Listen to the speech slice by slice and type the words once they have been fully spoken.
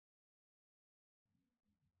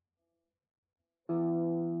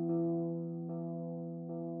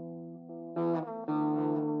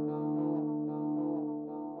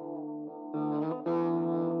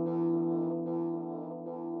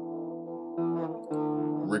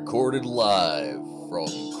Recorded live from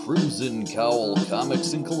Crimson Cowl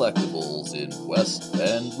Comics and Collectibles in West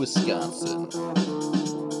Bend, Wisconsin.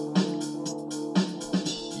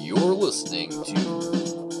 You're listening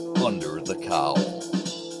to Under the Cowl.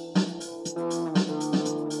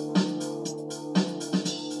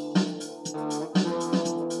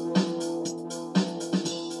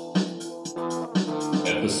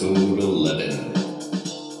 Episode 11.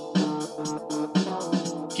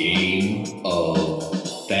 Game of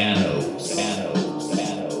Thanos.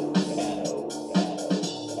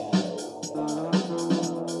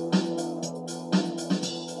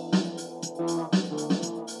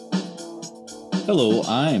 Hello,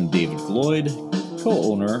 I'm David Floyd,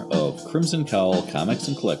 co-owner of Crimson Cowl Comics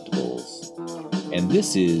and Collectibles, and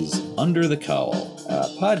this is Under the Cowl, a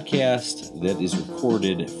podcast that is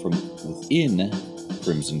recorded from within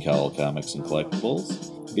Crimson Cowl Comics and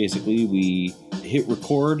Collectibles. Basically, we hit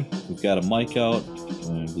record, we've got a mic out,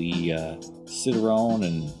 and we sit around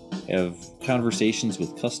and have conversations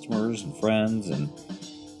with customers and friends, and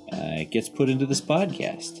it gets put into this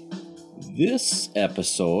podcast. This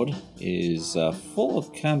episode is full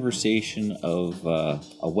of conversation of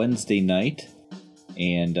a Wednesday night,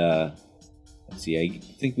 and let's see, I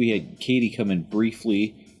think we had Katie come in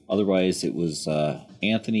briefly, otherwise it was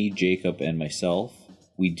Anthony, Jacob, and myself.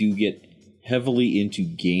 We do get heavily into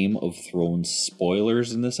Game of Thrones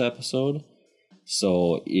spoilers in this episode.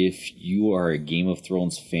 So if you are a Game of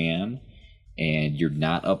Thrones fan and you're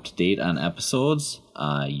not up to date on episodes,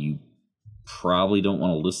 you probably don't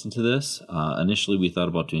want to listen to this. Initially, we thought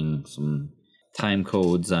about doing some time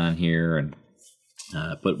codes on here, and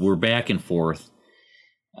but we're back and forth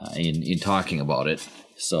in talking about it.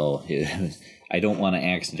 So I don't want to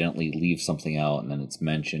accidentally leave something out and then it's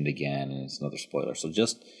mentioned again and it's another spoiler. So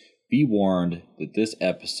just be warned that this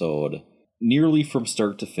episode, nearly from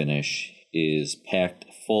start to finish, is packed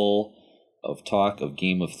full of talk of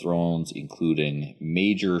Game of Thrones, including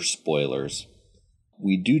major spoilers.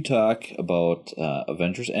 We do talk about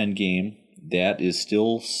Avengers Endgame. That is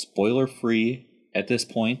still spoiler-free at this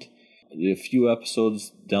point. A few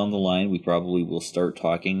episodes down the line, we probably will start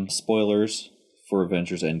talking spoilers for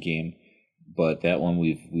Avengers Endgame, but that one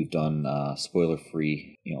we've done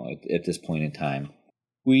spoiler-free, at this point in time.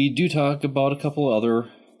 We do talk about a couple other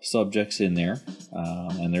subjects in there,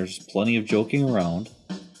 and there's plenty of joking around,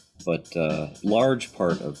 but large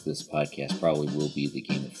part of this podcast probably will be the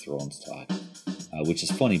Game of Thrones talk, which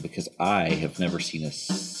is funny because I have never seen a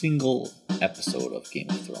single episode of Game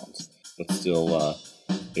of Thrones, but still,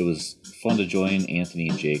 it was fun to join Anthony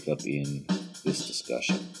and Jacob in this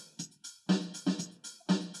discussion.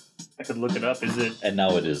 I could look it up, is it? And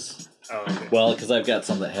now it is. Oh, okay. Well, because I've got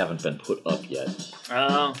some that haven't been put up yet.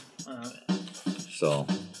 Oh. So,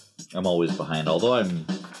 I'm always behind, although I'm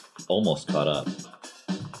almost caught up.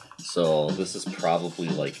 So, this is probably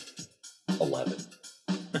like 11.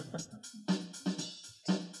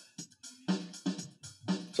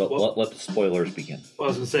 So, let the spoilers begin. Well, I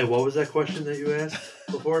was going to say, what was that question that you asked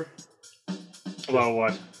before? About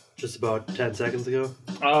what? Just about 10 seconds ago.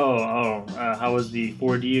 How was the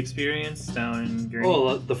 4D experience down in Gurney?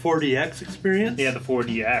 Oh, the 4DX experience? Yeah, the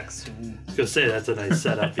 4DX. I was going to say, that's a nice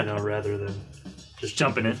setup, rather than just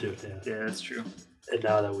jumping into it. Yeah, that's true. And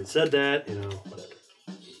now that we said that, whatever.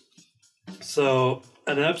 So,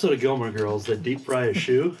 in an episode of Gilmore Girls, they deep fry a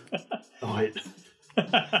shoe. Oh, wait.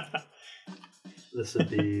 This would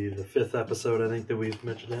be the 5th episode, I think, that we've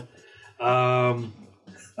mentioned it.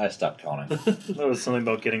 I stopped counting. That was something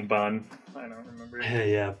about getting bun. I don't remember.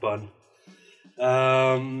 Yeah, bun.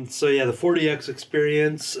 So yeah, the 4DX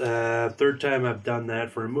experience. Third time I've done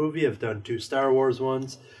that for a movie. I've done 2 Star Wars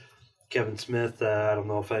ones. Kevin Smith, I don't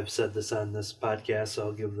know if I've said this on this podcast, so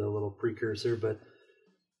I'll give the little precursor, but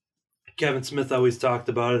Kevin Smith always talked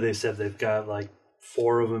about it. They said they've got like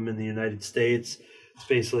 4 of them in the United States. It's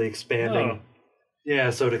basically expanding. Oh.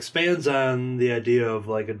 Yeah, so it expands on the idea of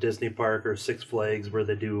like a Disney park or Six Flags where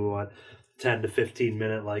they do 10 to 15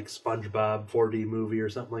 minute like SpongeBob 4D movie or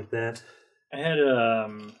something like that. I had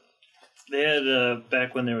they had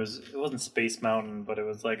back when it wasn't Space Mountain, but it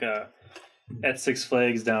was like at Six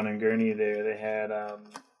Flags down in Gurney there, they had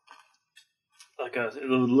it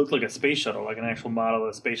looked like a space shuttle, like an actual model of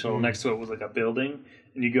a space shuttle. Next to it was like a building,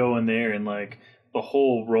 and you go in there and like the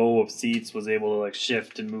whole row of seats was able to like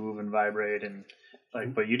shift and move and vibrate and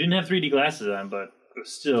like, but you didn't have 3D glasses on, but it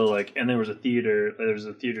was still like, and there was a theater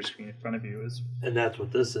screen in front of you. And that's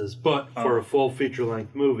what this is. But for a full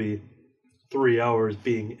feature-length movie, 3 hours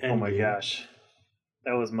being ending. Oh my gosh.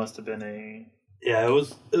 That must have been Yeah, it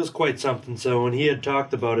was quite something. So when he had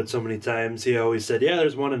talked about it so many times, he always said, "Yeah,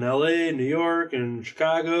 there's one in L.A., New York, and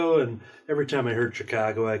Chicago." And every time I heard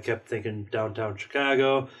Chicago, I kept thinking downtown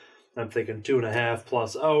Chicago. I'm thinking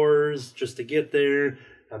 2.5+ hours just to get there.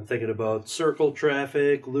 I'm thinking about circle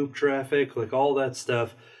traffic, loop traffic, like all that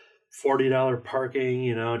stuff. $40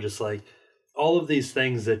 parking, just like all of these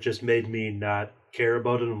things that just made me not care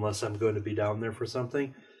about it unless I'm going to be down there for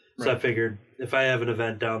something. Right. So I figured if I have an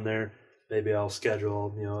event down there, maybe I'll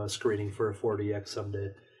schedule, a screening for a 4DX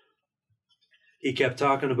someday. He kept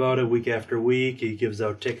talking about it week after week. He gives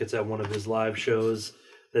out tickets at one of his live shows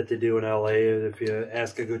that they do in LA. If you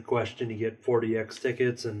ask a good question, you get 4DX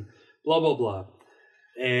tickets and blah, blah, blah.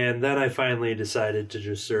 And then I finally decided to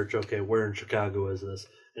just search, okay, where in Chicago is this?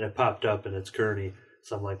 And it popped up and it's Kearney.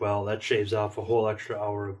 So I'm like, well, that shaves off a whole extra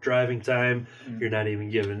hour of driving time. Mm-hmm. You're not even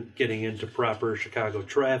getting into proper Chicago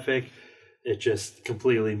traffic. It just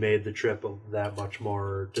completely made the trip that much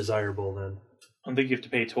more desirable then. I don't think you have to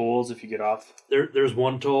pay tolls if you get off. There's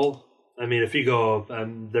one toll. I mean, if you go,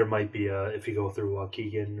 there might be if you go through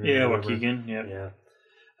Waukegan. Waukegan, yeah.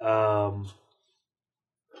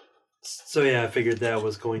 So yeah, I figured that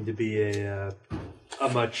was going to be a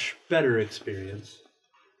much better experience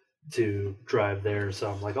to drive there. So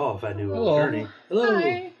I'm like, oh, if I knew it was Gurney. Hello.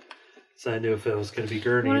 Hi. So I knew if it was going to be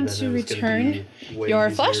Gurney, I wanted to return your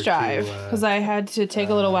flash drive because I had to take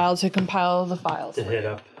a little while to compile the files. To hit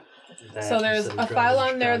up. So there's a file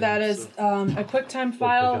on there that is a QuickTime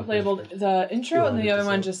file labeled the intro, and the other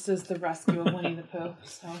one just is the rescue of Winnie the Pooh.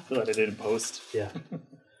 So I feel like I didn't post. Yeah.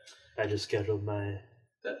 I just scheduled my...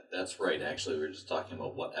 That's right. Actually, we were just talking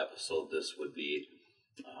about what episode this would be.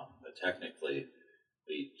 But technically,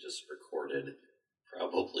 we just recorded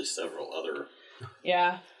probably several other...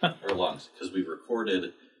 Yeah. Or longs, because we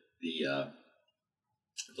recorded the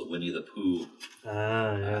Winnie the Pooh.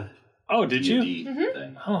 Yeah. Oh, did you?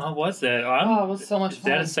 Thing. Oh, how was that? It was so much fun. Is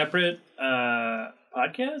that a separate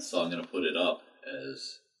podcast? So I'm going to put it up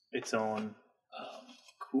as its own.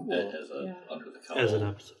 Cool. Under the Cowl. As an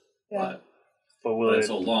episode. Yeah. But it's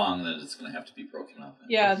so long that it's going to have to be broken up.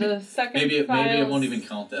 Yeah, the second maybe I won't even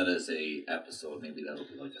count that as a episode. Maybe that'll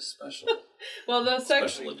be like a special. Well, the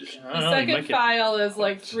special edition. The second file is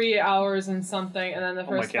like 3 hours and something, and then the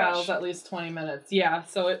first file is at least 20 minutes. Yeah,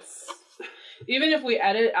 so it's even if we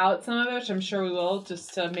edit out some of it, which I'm sure we will,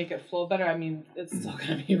 just to make it flow better. I mean, it's still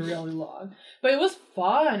going to be really long, but it was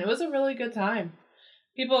fun. It was a really good time.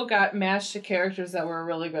 People got matched to characters that were a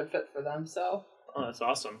really good fit for them. So. Oh, that's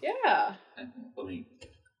awesome. Yeah. Let me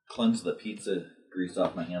cleanse the pizza grease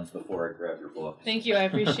off my hands before I grab your book. Thank you. I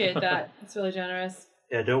appreciate that. It's really generous.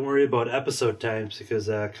 Yeah, don't worry about episode times because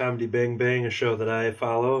Comedy Bang Bang, a show that I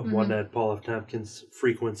follow, one that Paul F. Tompkins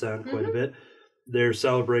frequents on quite a bit, they're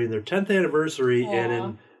celebrating their 10th anniversary,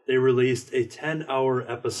 and they released a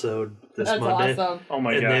 10-hour episode this Monday. That's awesome. Oh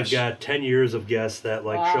my gosh. And they've got 10 years of guests that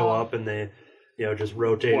show up and they just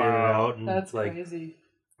rotate in and out. And that's crazy.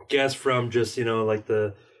 Guests from just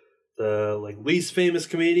the least famous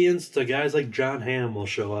comedians to guys like John Hamm will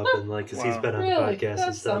show up and because he's been on the podcast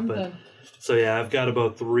and stuff. But so I've got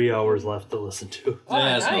about 3 hours left to listen to.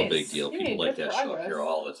 That's no big deal. People like that show up here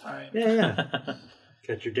all the time. Yeah.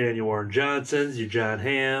 Got your Daniel Warren Johnsons, your John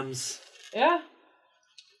Hams. Yeah.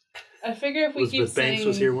 I figure if we keep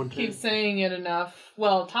saying it enough.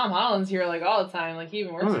 Well, Tom Holland's here all the time. He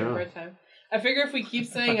even works here for a time. I figure if we keep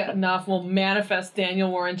saying it enough, we'll manifest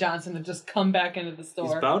Daniel Warren Johnson to just come back into the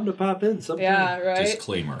store. He's bound to pop in sometime. Yeah, right?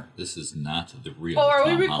 Disclaimer, this is not the real are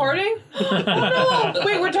Tom we recording? Oh, no.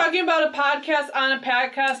 Wait, we're talking about a podcast on a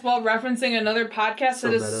podcast while referencing another podcast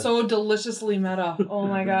that is so deliciously meta. Oh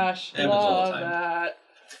my gosh. Love that.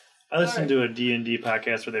 I listened to a D&D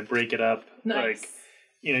podcast where they break it up. Nice.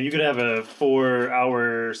 You could have a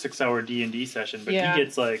 4-hour, 6-hour D&D session, but he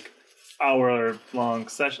gets hour-long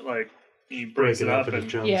session, he breaks it up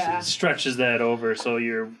and stretches that over, so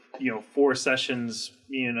you're 4 sessions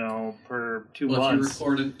per 2 months. If you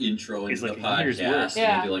record an intro into the podcast,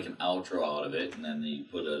 you do an outro out of it, and then you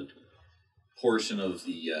put a portion of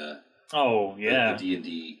the the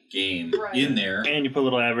D&D game in there, and you put a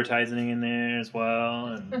little advertising in there as well.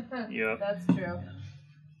 And that's true.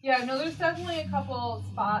 Yeah, no, there's definitely a couple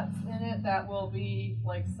spots in it that will be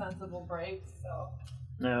sensible breaks. So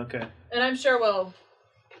okay, and I'm sure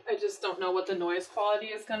I just don't know what the noise quality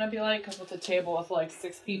is going to be like because with a table with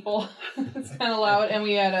 6 people, it's kind of loud, and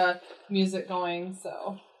we had music going,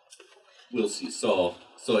 so. We'll see. So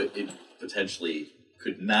it potentially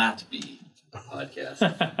could not be a podcast,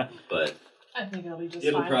 but I think it'll be just fine.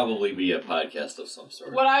 It'll fine. Probably be a podcast of some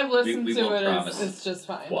sort. What I've listened to is just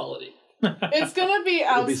fine. Quality. It's going to be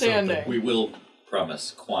outstanding. We will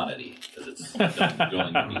promise quantity because it's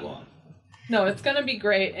going to be long. No, it's going to be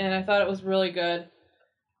great, and I thought it was really good.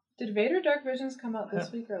 Did Vader Dark Visions come out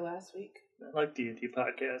this week or last week? I like D&D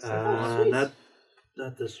podcast.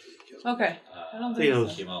 Not this week. Okay. I don't think it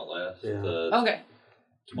so. Came out last. Yeah. Okay.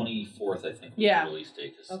 24th, I think. Was Yeah. the release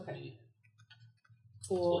date. Okay.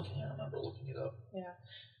 Cool. I remember looking it up. Yeah.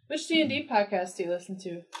 Which D&D podcast do you listen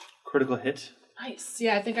to? Critical Hit. Nice.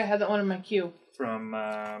 Yeah, I think I had that one in my queue. From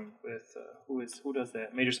who does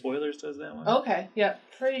that? Major Spoilers does that one. Okay. Yeah.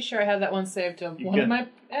 Pretty sure I had that one saved to one of my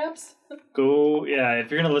apps.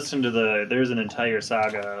 If you're gonna listen to there's an entire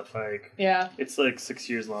saga. Like yeah. It's like 6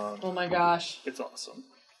 years long. Oh my gosh. It's awesome.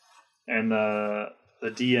 And the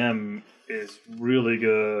DM is really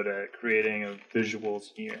good at creating visuals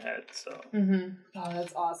in your head. So. Mm-hmm. Oh,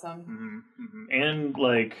 that's awesome. Mm-hmm. And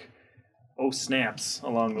like. Oh, snaps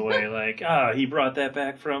along the way. Like, he brought that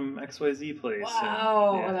back from XYZ place.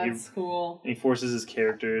 Wow, and, that's cool. And he forces his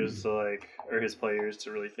characters to or his players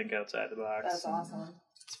to really think outside the box. That's awesome.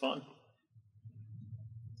 It's fun.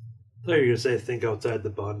 I thought you were going to say think outside the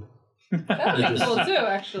bun. That would be cool too,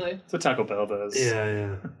 actually. That's what Taco Bell does.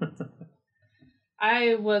 Yeah.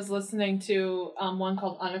 I was listening to one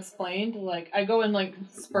called Unexplained. Like, I go in like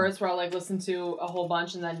spurts where I'll like listen to a whole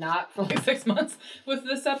bunch and then not for like 6 months with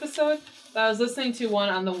this episode. But I was listening to one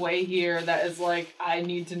on the way here that is like, I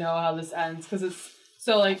need to know how this ends because it's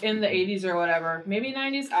so like in the 80s or whatever, maybe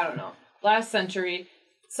 90s, I don't know, last century.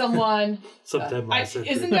 Someone sometime last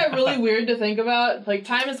century. Isn't that really weird to think about? Like,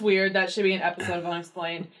 time is weird. That should be an episode of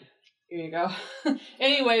Unexplained. Here you go.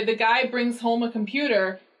 Anyway, the guy brings home a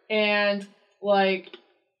computer and like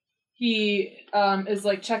he is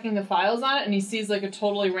like checking the files on it and he sees like a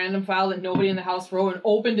totally random file that nobody in the house wrote and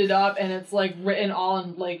opened it up and it's like written all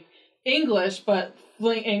in like English, but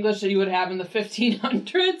English that you would have in the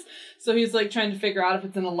 1500s. So he's like trying to figure out if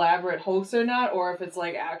it's an elaborate hoax or not, or if it's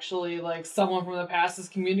like actually like someone from the past is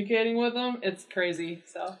communicating with him. It's crazy.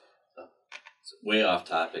 So it's way off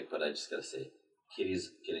topic, but I just gotta say, Kitty's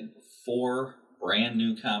getting 4 brand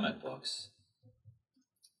new comic books.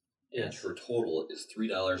 And her total is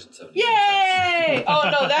 $3.70. Yay! Oh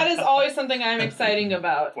no, that is always something I'm excited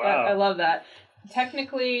about. Wow. I love that.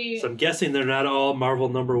 Technically, so I'm guessing they're not all Marvel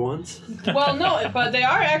 #1s. Well, no, but they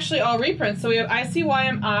are actually all reprints. So we have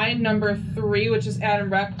ICYMI #3, which is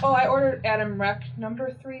Adam Rec. Oh, I ordered Adam Rec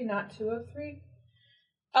 #3, not 2 of 3.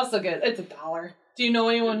 I'll still get it. It's $1. Do you know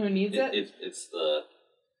anyone who needs it? It's the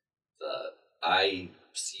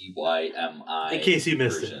ICYMI. In case you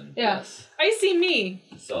missed version. it. Yeah. Yes. Icy me.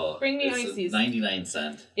 So bring me it's ices.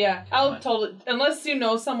 99¢. Yeah, I'll totally. Unless you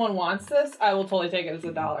know someone wants this, I will totally take it as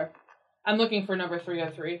 $1. I'm looking for #3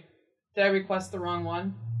 of 3. Did I request the wrong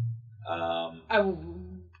one? I will.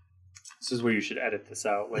 This is where you should edit this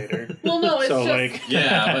out later. Well, no, it's so just... like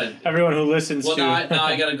yeah, but everyone who listens to now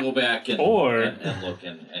I gotta go back and look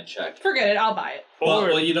and check. Forget it. I'll buy it.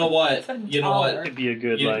 Well, you know what? It'd be a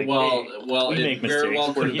good it make very well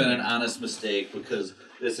mistakes. could have been an honest mistake because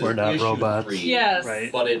this is We're not issue robots. 3, Yes.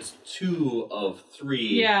 Right. but it's 2 of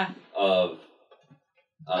 3. Yeah. Of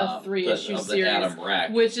a 3-issue of the series, Adam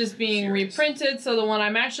Rec which is being series. reprinted. So the one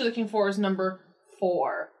I'm actually looking for is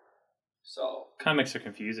 #4. So comics are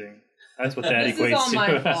confusing. That's what that This equates is all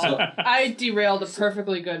my to. fault. I derailed a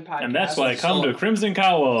perfectly good podcast. And that's why I come to Crimson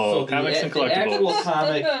Cowl, so Comics and the actual Collectibles.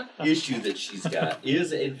 comic issue that she's got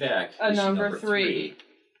is in fact A issue number 3.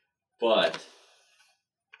 But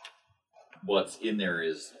what's in there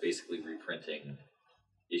is basically reprinting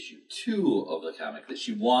issue 2 of the comic that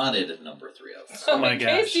she wanted #3 of. So Oh my in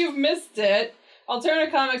case gosh. you've missed it,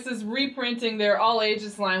 Alternative Comics is reprinting their all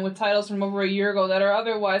ages line with titles from over a year ago that are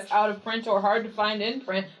otherwise out of print or hard to find in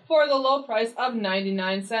print for the low price of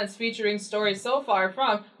 99¢, featuring stories so far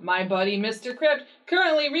from My Buddy Mr. Crypt,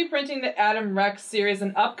 currently reprinting the Adam Rec series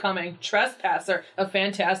and upcoming Trespasser, a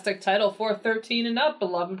fantastic title for 13 and up,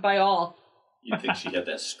 beloved by all. You'd think she had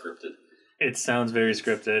that scripted. It sounds very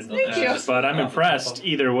scripted. Thank you. But I'm impressed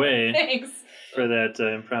either way Thanks. for that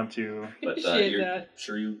impromptu. But Appreciate you're that.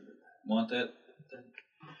 sure you want that?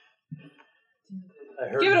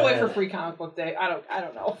 Give it away for free comic book day. I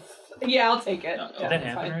don't know. Yeah, I'll take it. No, Yeah, Did that it's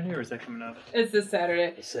happen fine. already, or is that coming up? It's this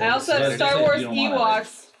Saturday. Saturday. I also have Saturday. Star You Wars don't want it.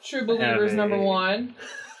 Ewoks, True Believers Have a- #1.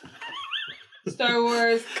 Star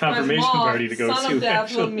Wars Confirmation Darth Maul, party to go Son to, of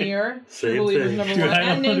actually. Dathomir, True Same Believers thing. Dude, #1, I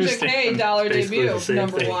and don't Ninja K understand. dollar Basically debut the same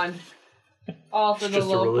thing. #1. All for the Just a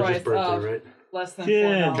low religious price birthday, of right? less than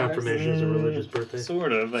Yeah, $4. Confirmation is a religious birthday.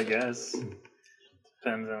 Sort of, I guess.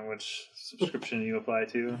 Depends on which subscription you apply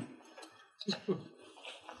to.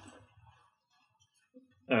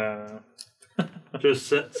 Just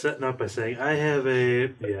setting up by saying, I have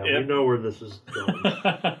a... Yeah, we know where this is going.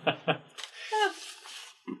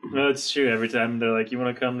 No, it's true. Every time they're like, "You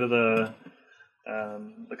want to come to the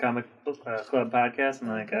comic book club podcast?" I'm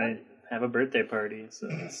like, "I have a birthday party, so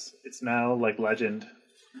it's now like legend.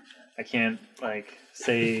 I can't like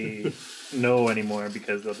say no anymore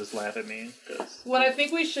because they'll just laugh at me." What I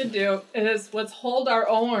think we should do is let's hold our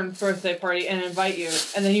own birthday party and invite you,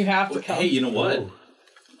 and then you have to come. Hey, you know what?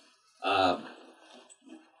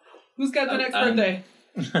 Who's got the next birthday?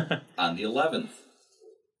 On the 11th.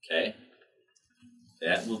 Okay.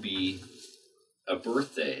 That will be a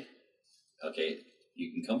birthday. Okay.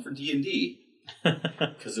 You can come for D&D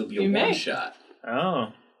because it'll be a one-shot.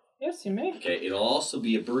 Oh. Yes, you may. Okay. It'll also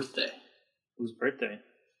be a birthday. Whose birthday?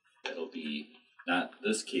 It'll be not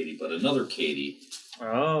this Katie, but another Katie.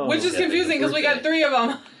 Oh. Which is confusing because we got 3 of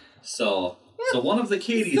them. So one of the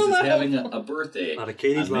Katies is having a birthday. A lot of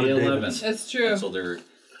Katies, on May 11th. That's true. So they're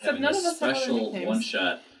having a special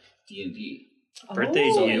one-shot D&D. Birthday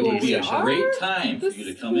So D&D. it would be a great time for you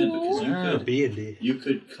to come in because B&D. you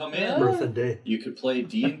could come in. Birthday day. You could play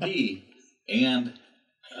D&D and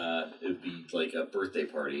it would be like a birthday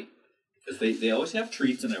party because they always have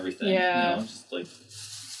treats and everything. Yeah. You know, just like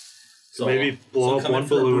So maybe blow up one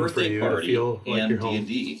balloon for you to feel like you're home.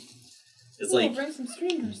 D&D. It's like bring some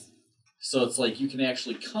streamers. So it's like you can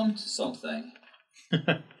actually come to something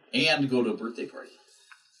and go to a birthday party.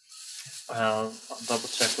 Well, I'll double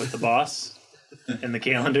check with the boss in the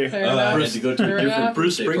calendar. I had to go to a different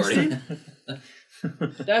Bruce birthday party.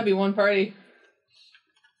 That'd be one party.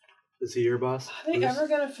 Is he your boss? Are they ever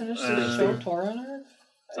gonna finish the show Tor on Earth?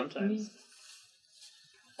 Sometimes.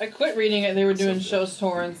 I quit reading it. They were doing show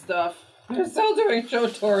Tor and stuff. They're still doing show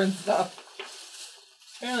Tor and stuff.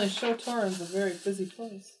 Apparently, show Tor is a very busy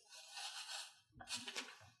place.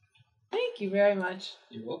 Thank you very much.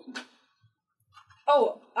 You're welcome.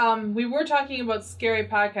 Oh, we were talking about scary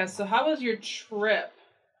podcasts. So, how was your trip?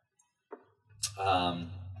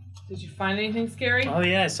 Did you find anything scary? Oh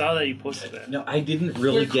yeah, I saw that you posted that. No, I didn't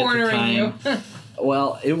really We're get the time. You.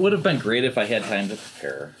 Well, it would have been great if I had time to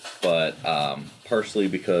prepare, but partially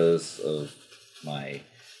because of my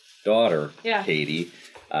daughter, Katie,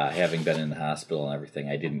 having been in the hospital and everything,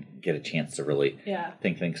 I didn't get a chance to really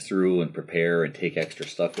think things through and prepare and take extra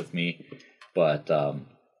stuff with me. But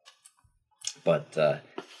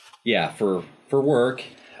yeah, for work,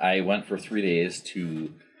 I went for 3 days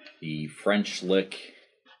to the French Lick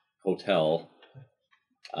Hotel,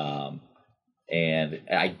 and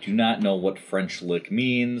I do not know what French Lick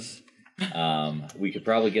means. We could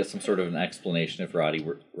probably get some sort of an explanation if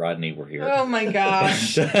Rodney were here. Oh my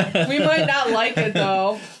gosh. We might not like it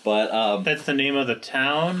though. But that's the name of the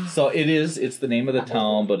town? So it's the name of the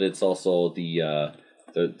town, but it's also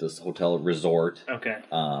this hotel resort. Okay.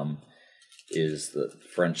 Is the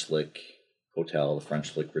French Lick Hotel, the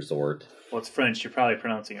French Lick Resort. Well, it's French. You're probably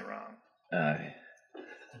pronouncing it wrong.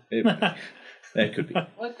 That could be.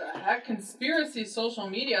 What the heck? Conspiracy social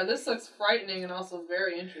media. This looks frightening and also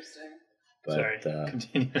very interesting. But, sorry.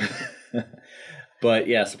 Continue. But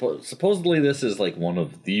yeah, supposedly this is like one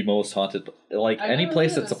of the most haunted. Like any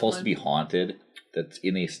place that's supposed to be haunted, that's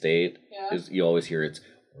in a state, is you always hear it's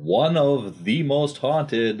one of the most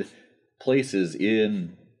haunted places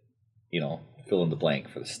in, fill in the blank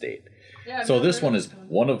for the state. Yeah, so this one is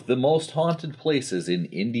one of the most haunted places in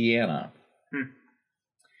Indiana.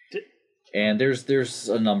 And there's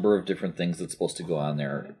a number of different things that's supposed to go on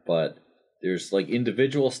there, but there's like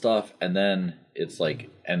individual stuff, and then it's like,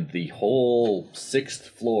 and the whole 6th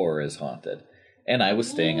floor is haunted. And I was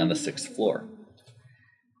staying on the 6th floor.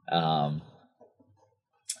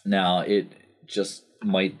 Now it just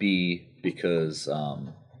might be because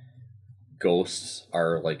ghosts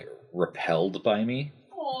are like repelled by me.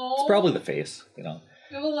 Aww. It's probably the face, You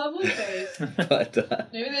have a lovely face. But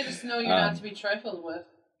maybe they just know you're not to be trifled with.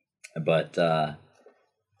 But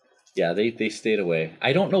yeah, they stayed away.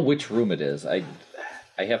 I don't know which room it is. I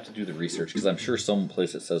have to do the research because I'm sure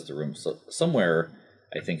someplace it says the room. So somewhere,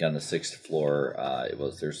 I think on the 6th floor,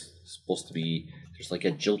 there's supposed to be like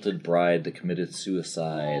a jilted bride that committed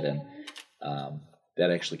suicide, and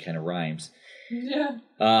that actually kind of rhymes. Yeah.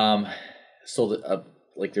 So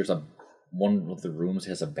there's one of the rooms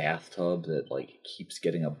has a bathtub that like keeps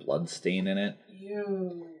getting a blood stain in it.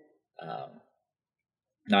 Ew.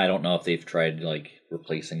 Now I don't know if they've tried like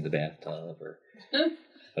replacing the bathtub or whatever.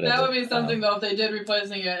 That would be something though if they did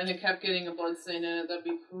replacing it and it kept getting a blood stain in it. That'd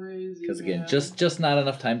be crazy. Because again, just not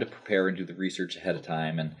enough time to prepare and do the research ahead of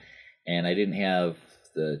time, and I didn't have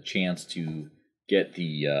the chance to get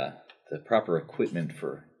the proper equipment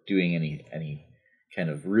for doing any kind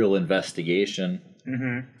of real investigation.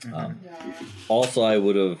 Also, I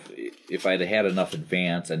would have, if I'd had enough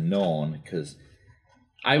advance and known, because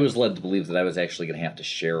I was led to believe that I was actually going to have to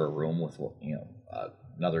share a room with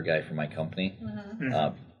another guy from my company,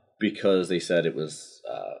 because they said it was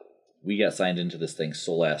we got signed into this thing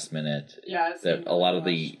so last minute that a lot of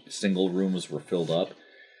the single rooms were filled up.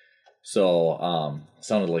 So it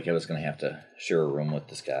sounded like I was going to have to share a room with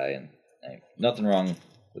this guy, and nothing wrong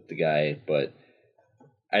with the guy, but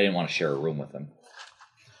I didn't want to share a room with him.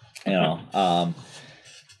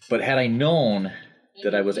 But had I known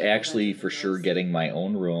that I was actually for sure getting my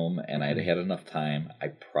own room and I'd had enough time, I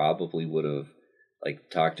probably would have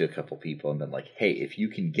talked to a couple people and been like, hey, if you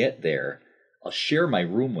can get there, I'll share my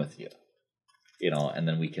room with you, and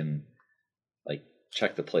then we can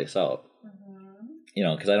check the place out,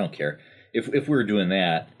 because I don't care if we were doing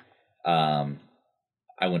that.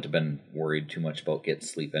 I wouldn't have been worried too much about getting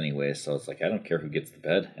sleep anyway. So it's I don't care who gets the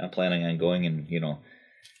bed. I'm planning on going and,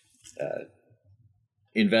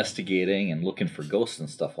 investigating and looking for ghosts and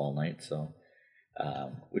stuff all night. So,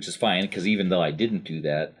 which is fine, because even though I didn't do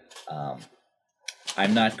that,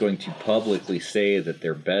 I'm not going to publicly say that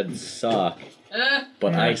their beds suck,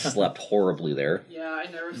 but I slept horribly there. Yeah, I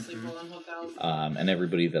never sleep well in hotels. And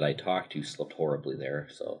everybody that I talked to slept horribly there.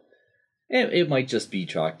 So it might just be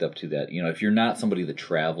chalked up to that. If you're not somebody that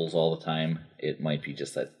travels all the time, it might be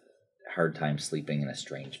just that hard time sleeping in a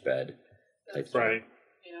strange bed type thing. Right.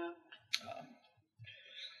 Yeah.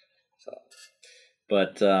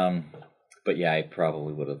 But yeah, I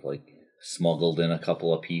probably would have smuggled in a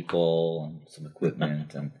couple of people and some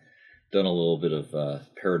equipment and done a little bit of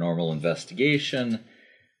paranormal investigation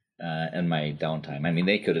and my downtime. I mean,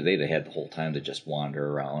 they'd have had the whole time to just wander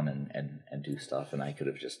around and do stuff, and I could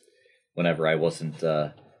have just, whenever I wasn't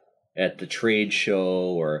at the trade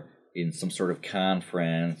show or in some sort of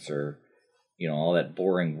conference or all that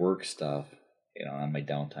boring work stuff, on my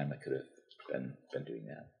downtime, I could have been doing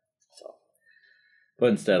that. So, but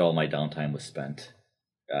instead, all my downtime was spent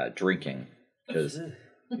drinking, because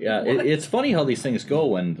it's funny how these things go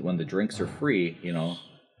when the drinks are free,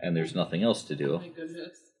 and there's nothing else to do. Oh my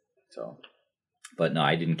goodness. So, but no,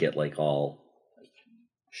 I didn't get all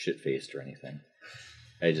shit-faced or anything.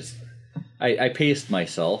 I paced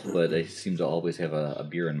myself, but I seem to always have a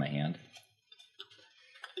beer in my hand.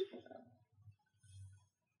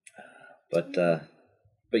 But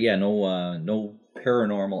yeah, no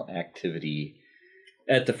paranormal activity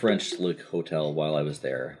at the French Lick Hotel while I was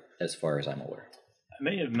there, as far as I'm aware. I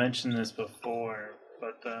may have mentioned this before,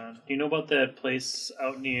 but do you know about that place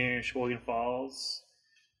out near Sheboygan Falls,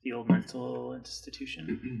 the old mental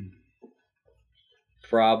institution?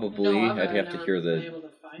 Probably. No, I'd have to hear the able to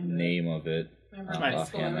find name of it Nice.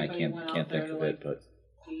 offhand. I can't think of it, but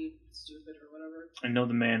be stupid or whatever. I know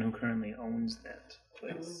the man who currently owns that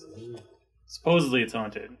place. Supposedly it's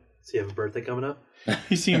haunted. Does he have a birthday coming up?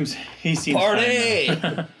 He seems Party! fine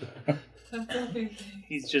now. That's okay.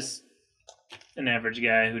 He's just an average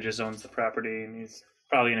guy who just owns the property, and he's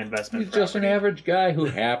probably an investment. he's just an average guy who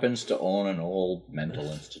happens to own an old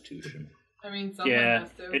mental institution. I mean, someone Yeah, has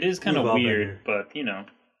to. it is kind of We've all been weird, here. but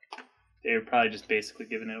they were probably just basically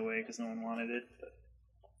giving it away because no one wanted it. But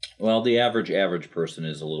Well, the average person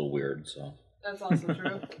is a little weird, so. That's also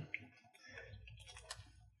true.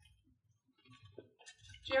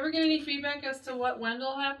 Did you ever get any feedback as to what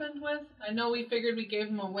Wendell happened with? I know we figured we gave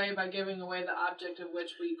him away by giving away the object of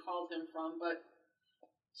which we called him from, but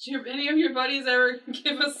did any of your buddies ever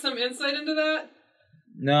give us some insight into that?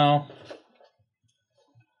 No,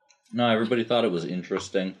 everybody thought it was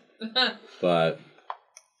interesting, but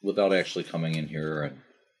without actually coming in here and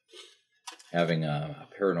having a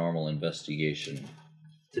paranormal investigation.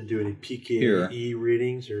 Did do any PKE Here.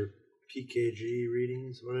 readings or PKG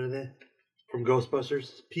readings? What are they? From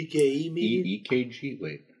Ghostbusters? PKE meter? EKG?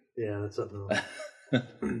 Wait. Yeah, that's something else. I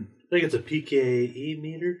think it's a PKE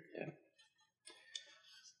meter. Yeah.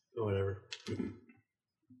 Oh, whatever.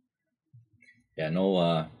 Yeah,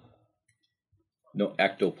 no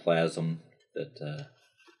ectoplasm that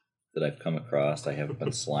I've come across. I haven't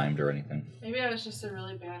been slimed or anything. Maybe I was just a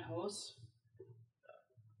really bad host.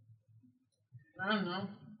 I don't know.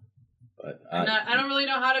 But I don't really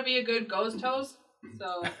know how to be a good ghost host,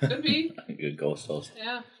 so could be. a good ghost host.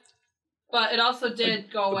 Yeah. But it also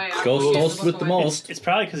did go away. Ghost after host the with book the away. most. it's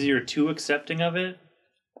probably because you're too accepting of it.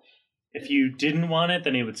 If you didn't want it,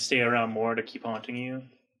 then it would stay around more to keep haunting you.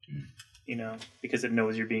 Because it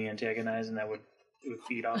knows you're being antagonized, and it would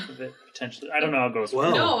feed off of it potentially. I don't know how it goes.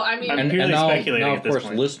 Well, No, I mean, I'm purely speculating now, at of this course,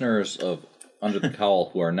 point. listeners of Under the Cowl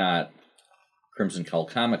who are not Crimson Cowl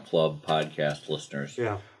Comic Club podcast listeners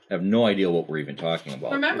Yeah. have no idea what we're even talking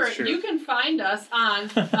about. remember, That's true. you can find us on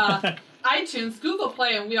iTunes, Google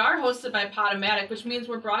Play, and we are hosted by Podomatic, which means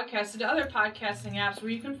we're broadcasted to other podcasting apps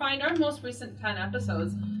where you can find our most recent 10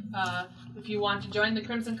 episodes. If you want to join the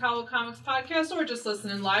Crimson Cowl Comics podcast or just listen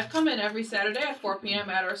in live, come in every Saturday at 4 p.m.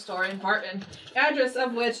 at our store in Barton, address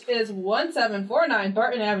of which is 1749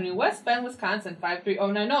 Barton Avenue, West Bend, Wisconsin,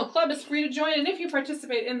 53090. Club is free to join, and if you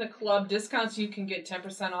participate in the club discounts, you can get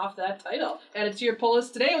 10% off that title. Add it to your pull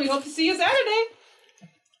list today, and we hope to see you Saturday.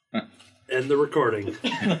 End the recording.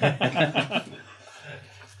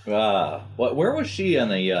 Where was she on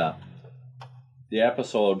the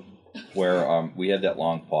episode where we had that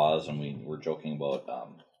long pause and we were joking about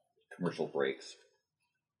commercial breaks?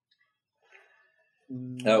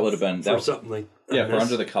 That would have been for something like for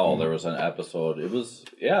Under the Cowl. There was an episode. It was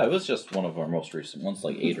just one of our most recent ones,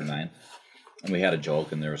 like 8 or 9, and we had a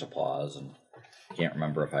joke and there was a pause, and I can't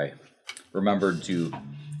remember if I remembered to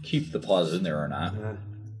keep the pause in there or not.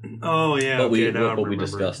 Oh yeah, but we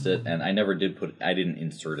discussed it, and I never did I didn't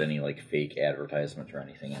insert any like fake advertisement or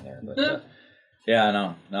anything in there. But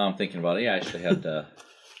now I'm thinking about it. Yeah, I should have had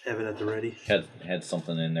have it at the ready. Had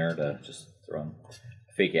something in there to just throw in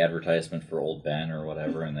a fake advertisement for Old Ben or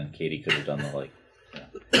whatever, and then Katie could have done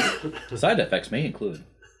the side effects may include.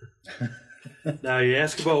 Now you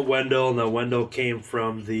ask about Wendell. Now Wendell came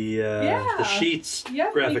from the Sheets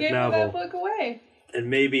graphic novel. That book away. And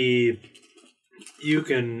maybe you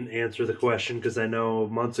can answer the question, because I know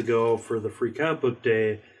months ago for the Free Comic Book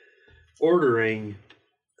Day ordering,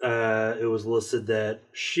 it was listed that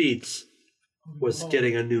Sheets was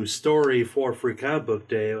getting a new story for Free Comic Book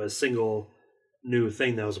Day, a single new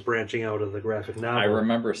thing that was branching out of the graphic novel. I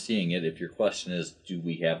remember seeing it. If your question is, do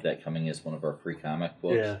we have that coming as one of our free comic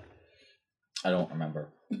books? Yeah. I don't remember.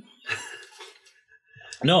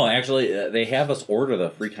 No, actually, they have us order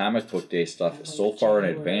the Free Comic Book Day stuff so far in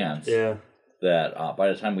advance that by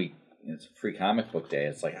the time it's Free Comic Book Day,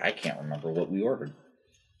 it's like I can't remember what we ordered.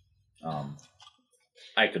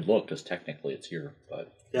 I could look because technically it's here,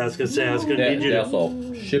 but I was gonna need you to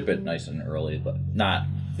also ship it nice and early, but not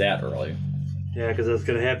that early. Yeah, because I was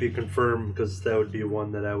gonna have you confirm, because that would be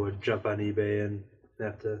one that I would jump on eBay and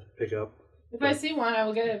have to pick up. If I see one, I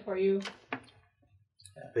will get it for you.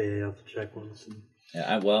 Yeah, you have to check once.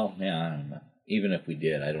 I don't know. Even if we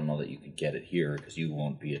did, I don't know that you could get it here because you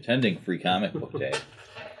won't be attending Free Comic Book Day.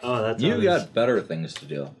 Oh, that's you got better things to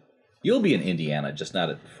do. You'll be in Indiana, just not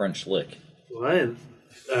at French Lick. Well,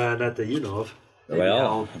 not that you know of.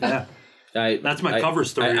 Well, that's my cover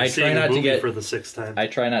story. I try not to get for the 6th time. I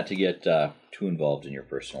try not to get too involved in your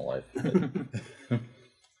personal life.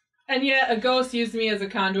 And yet, a ghost used me as a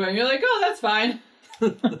conduit, and you're like, "Oh, that's fine."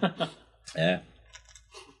 Yeah.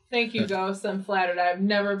 Thank you, Ghost. I'm flattered. I've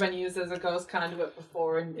never been used as a ghost conduit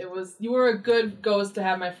before, and you were a good ghost to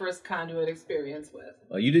have my first conduit experience with.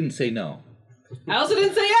 Well, you didn't say no. I also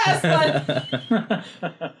didn't say yes,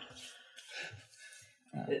 but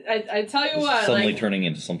I tell you what, suddenly turning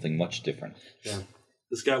into something much different. Yeah,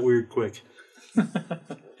 this got weird quick.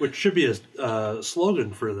 Which should be a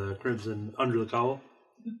slogan for the Crimson Under the Cowl.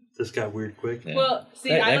 This got weird quick. Yeah. Well, see,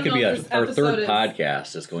 that could be our third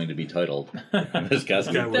podcast is going to be titled "This got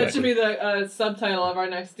weird." That should be the subtitle of our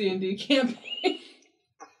next D&D campaign.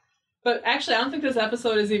 But actually, I don't think this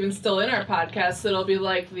episode is even still in our podcast. So it'll be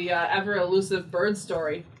like the ever elusive bird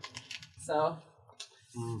story. So.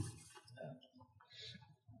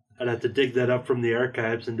 I'd have to dig that up from the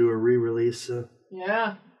archives and do a re-release.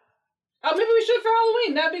 Yeah. Oh, maybe we should for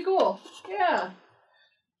Halloween. That'd be cool. Yeah.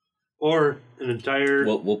 Or an entire...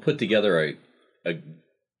 We'll put together a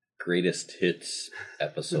greatest hits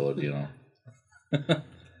episode, you know.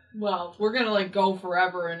 Well, we're going to go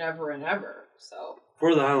forever and ever and ever, so...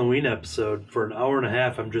 For the Halloween episode, for an hour and a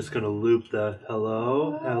half, I'm just going to loop the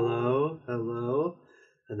hello, hello, hello,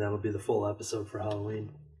 and that'll be the full episode for Halloween.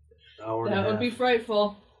 That would be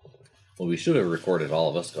frightful. Well, we should have recorded all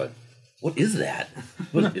of us going, what is that?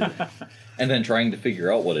 And then trying to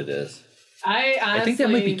figure out what it is. I honestly think that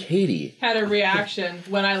might be Katie. Had a reaction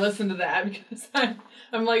when I listened to that because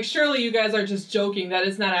I'm like, surely you guys are just joking. That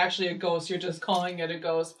is not actually a ghost. You're just calling it a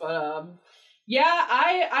ghost. But yeah,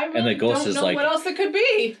 I really and the ghost don't know like, what else it could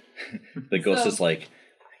be. The ghost is like,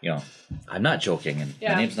 I'm not joking, and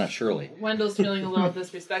my name's not Shirley. Wendell's feeling a little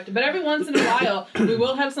disrespected. But every once in a while, we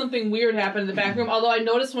will have something weird happen in the back room. Although I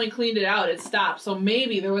noticed when we cleaned it out, it stopped. So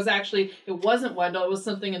maybe it wasn't Wendell, it was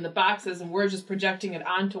something in the boxes, and we're just projecting it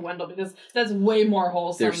onto Wendell because that's way more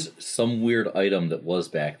wholesome. There's some weird item that was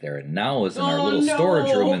back there, and now is in our little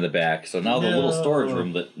storage room in the back. So now the little storage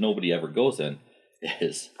room that nobody ever goes in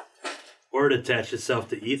is Or to attach itself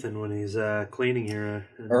to Ethan when he's cleaning here.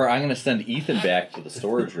 Or I'm going to send Ethan back to the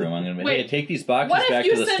storage room. I'm going to hey, take these boxes back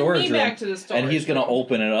to the storage room. Back to the storage and he's going to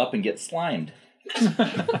open it up and get slimed.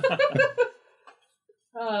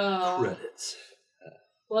 Credits.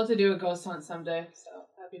 We'll have to do a ghost hunt someday, so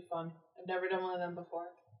that'd be fun. I've never done one of them before.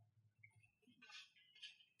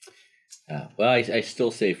 Well, I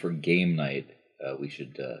still say for game night, I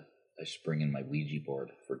should bring in my Ouija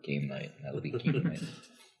board for game night. That'll be game night.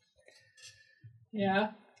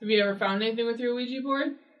 Yeah. Have you ever found anything with your Ouija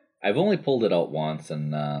board? I've only pulled it out once,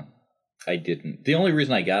 and I didn't. The only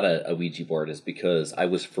reason I got a Ouija board is because I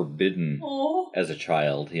was forbidden as a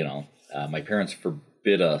child. You know, my parents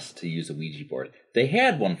forbid us to use a Ouija board. They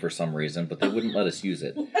had one for some reason, but they wouldn't let us use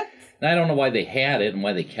it. And I don't know why they had it and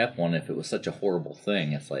why they kept one if it was such a horrible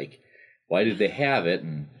thing. It's like, why did they have it?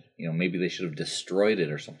 And, you know, maybe they should have destroyed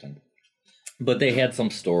it or something. But they had some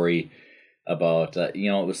story about,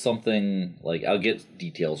 it was something like, I'll get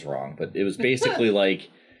details wrong, but it was basically like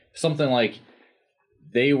something like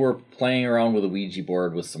they were playing around with a Ouija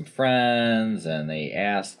board with some friends and they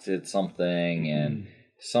asked it something and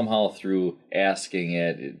somehow through asking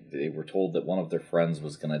it, they were told that one of their friends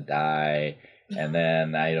was going to die. And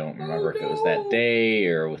then I don't remember if it was that day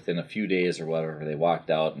or within a few days or whatever, they walked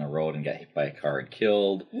out in the road and got hit by a car and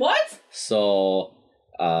killed. What? So...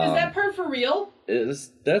 is that part for real?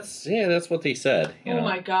 That's what they said. You know?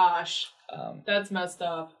 My gosh. That's messed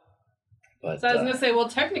up. But, so I was going to say, well,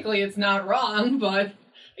 technically it's not wrong, but I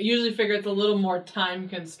usually figure it's a little more time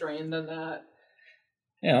constrained than that.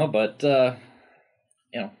 But, I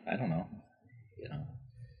don't know.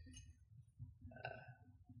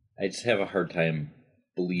 I just have a hard time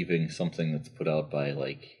believing something that's put out by,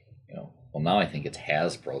 well, now I think it's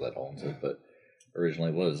Hasbro that owns it, but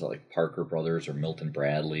originally was like Parker Brothers or Milton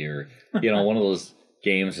Bradley or, one of those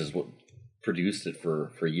games is what produced it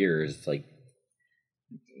for years. It's like,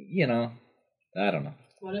 I don't know.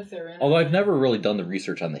 What if they're in Although I've never really done the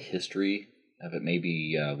research on the history of it.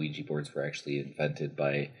 Maybe Ouija boards were actually invented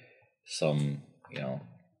by some,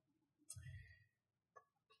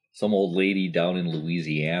 some old lady down in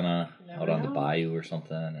Louisiana out on the bayou or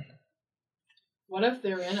something. What if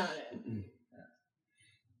they're in on it?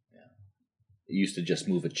 It used to just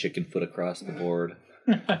move a chicken foot across the board.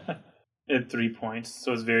 It had 3 points,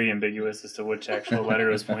 so it's very ambiguous as to which actual letter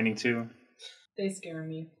it was pointing to. They scare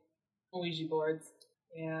me. Ouija boards.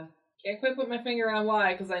 Yeah. Can't quite put my finger on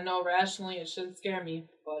why, because I know rationally it shouldn't scare me,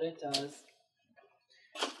 but it does.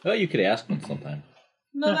 Well, you could ask them sometime.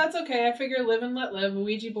 No, that's okay. I figure live and let live.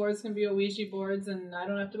 Ouija boards can be Ouija boards, and I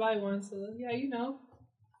don't have to buy one, so yeah,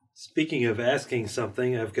 Speaking of asking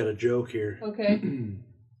something, I've got a joke here. Okay.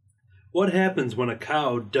 What happens when a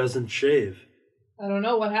cow doesn't shave? I don't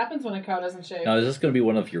know. What happens when a cow doesn't shave? Now, is this going to be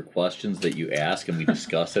one of your questions that you ask and we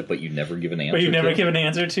discuss it, but you never give an answer But you never give an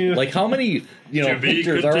answer to? Like, how many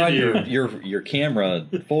pictures are on your camera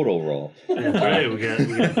photo roll? That's right. We got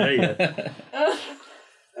that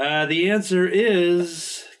yet. The answer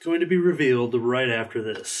is going to be revealed right after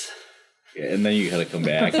this. Yeah, and then you got to come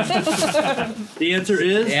back. The answer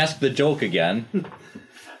is... Ask the joke again.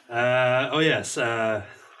 Yes.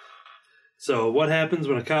 So what happens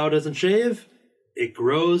when a cow doesn't shave? It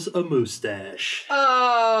grows a mustache.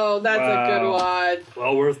 Oh, that's a good one.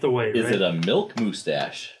 Well worth the wait, Is right? it a milk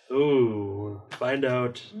mustache? Ooh, find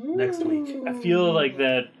out next week. I feel like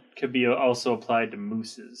that could be also applied to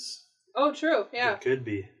mooses. Oh, true. Yeah. It could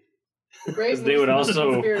be. Great. They would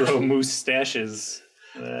also grow mustaches.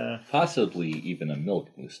 Possibly even a milk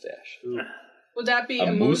mustache. Ooh. Would that be A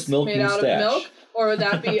a moose moose milk made mustache. out of milk? Or would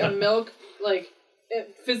that be a milk,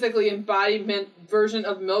 physically embodiment version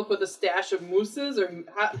of milk with a stash of mooses? Or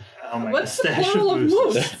Oh my what's the Stash plural of of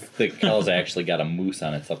moose? The cow's actually got a moose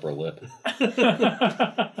on its upper lip. What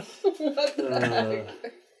the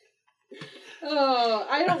heck? Oh,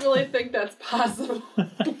 I don't really think that's possible.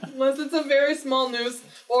 Unless it's a very small moose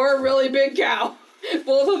or a really big cow.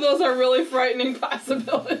 Both of those are really frightening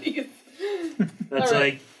possibilities. That's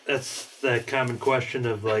right. That's the common question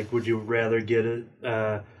of would you rather get it?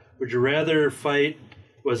 Would you rather fight?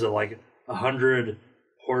 Was it 100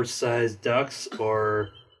 horse-sized ducks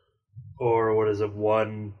or what is it?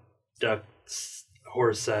 One duck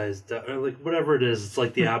horse-sized duck, or whatever it is.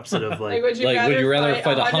 It's the opposite of would you rather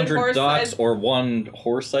fight 100 ducks horse-sized... or one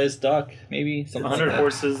horse-sized duck? Maybe 100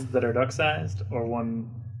 horses that are duck-sized, or one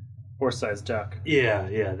horse-sized duck.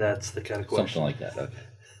 Yeah, that's the kind of question. Something like that. Okay.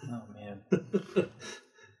 Oh man.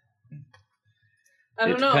 I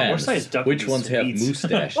don't know. Depends. Horse-sized duck would Which be ones have sweet.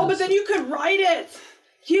 mustaches? Oh, but then you could ride it.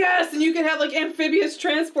 Yes, and you could have amphibious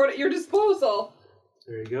transport at your disposal.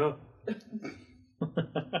 There you go.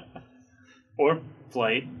 Or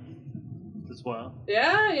flight. as well.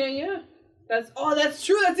 Yeah. That's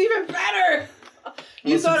true. That's even better.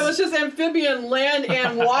 You thought it was just amphibian, land,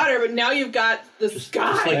 and water, but now you've got the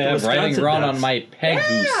sky. Just like I'm riding around on my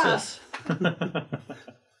Pegasus.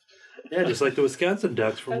 Yeah, just like the Wisconsin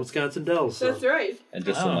Ducks from Wisconsin Dells. So. That's right. And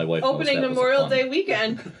just so my wife Opening knows, Memorial Day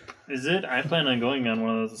weekend. Is it? I plan on going on one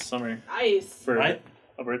of those this summer. Nice. For a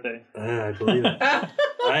birthday. I believe it.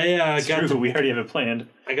 We already have it planned.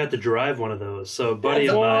 I got to drive one of those. So a buddy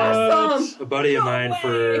of mine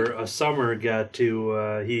for a summer got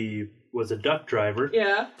to. He was a duck driver.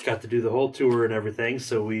 Yeah. Got to do the whole tour and everything.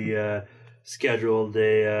 So we scheduled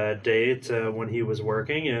a date when he was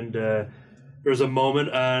working, and there's a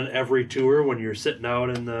moment on every tour when you're sitting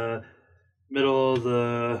out in the middle of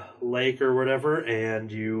the lake or whatever,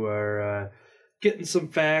 and you are getting some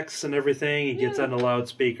facts and everything. He gets on the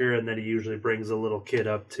loudspeaker, and then he usually brings a little kid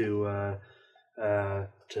up to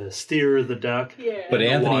steer the duck. Yeah. But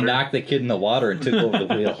Anthony knocked the kid in the water and took over the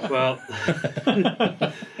wheel. Well,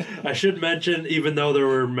 I should mention, even though there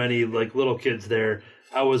were many like little kids there,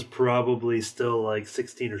 I was probably still like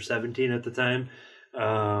 16 or 17 at the time,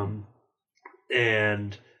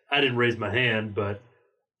 and I didn't raise my hand, but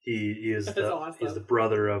he is awesome. He's the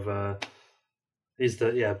brother of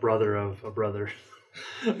brother of a brother.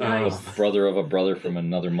 Nice. Brother of a brother from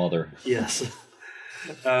another mother. Yes.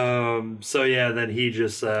 So yeah, then he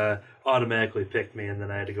just automatically picked me, and then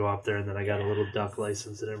I had to go up there, and then I got a little duck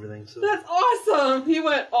license and everything. So that's awesome. He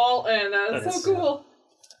went all in. That's so cool.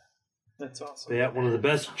 That's awesome. But yeah, one of the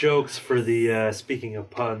best jokes for the speaking of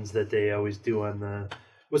puns that they always do on the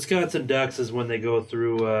Wisconsin Ducks is when they go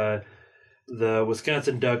through the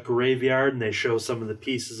Wisconsin Duck graveyard, and they show some of the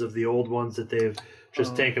pieces of the old ones that they've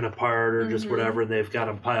just taken apart or just whatever, and they've got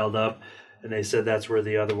them piled up, and they said that's where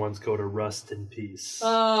the other ones go to rust in peace.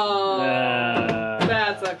 Oh,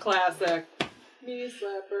 that's a classic. Knee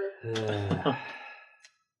slapper.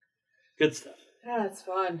 Good stuff. That's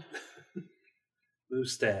fun.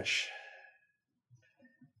 Moustache.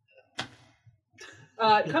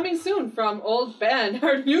 Coming soon from Old Ben,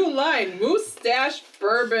 our new line, Moustache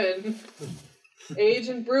Bourbon. Aged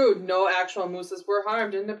and brewed. No actual mooses were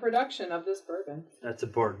harmed in the production of this bourbon. That's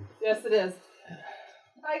important. Yes, it is.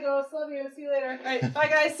 Bye, Ghost. Love you. See you later. All right. Bye,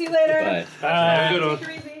 guys. See you later. Bye. Have a good one.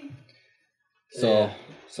 Take it easy.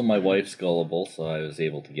 So my wife's gullible, so I was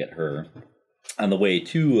able to get her. On the way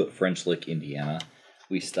to French Lick, Indiana,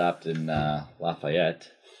 we stopped in Lafayette,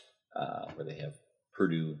 where they have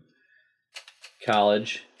Purdue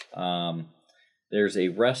College. There's a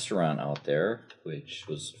restaurant out there which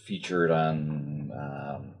was featured on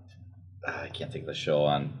I can't think of the show,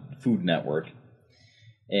 on Food Network,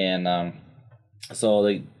 and so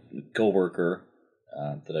the coworker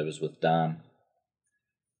that I was with, Don,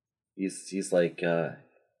 he's like, hey,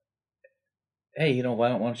 why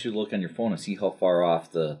don't you look on your phone and see how far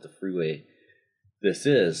off the freeway this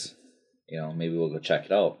is? Maybe we'll go check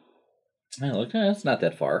it out. And I looked, it's not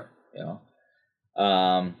that far,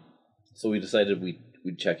 So we decided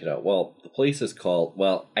we'd check it out. Well, the place is called,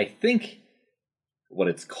 I think what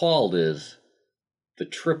it's called is the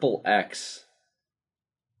Triple X.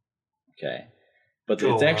 Okay. But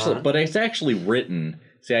it's actually written,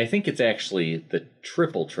 I think it's actually the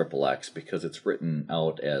Triple X, because it's written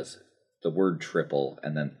out as the word triple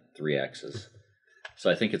and then 3 X's. So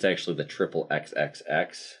I think it's actually the Triple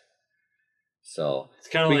XXX. So it's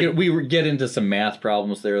kind of we get into some math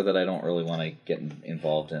problems there that I don't really want to get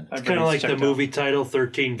involved in. It's kind of like the movie title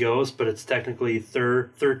 13 Ghosts, but it's technically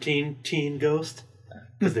 13 Teen Ghost,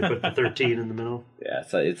 because they put the 13 in the middle. Yeah,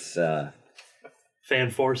 so it's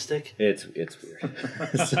Fan 4 stick. It's weird.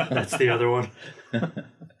 That's the other one.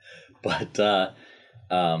 But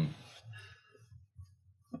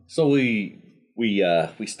so we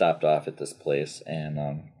stopped off at this place, and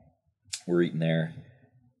we're eating there.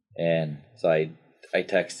 And so I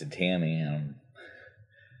texted Tammy, and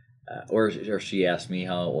or she asked me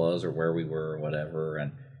how it was or where we were or whatever,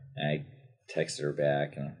 and I texted her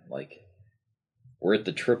back, and I'm like, we're at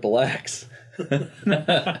the Triple X.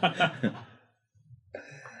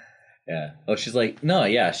 Yeah. Oh, she's like, no,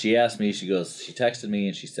 yeah. She asked me, she texted me,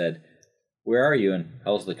 and she said, where are you, and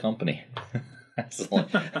how's the company? I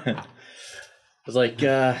was like,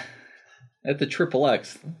 at the Triple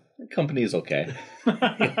X. The company is okay.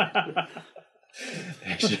 I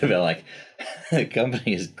should have been like, the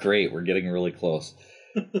company is great. We're getting really close.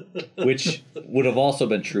 Which would have also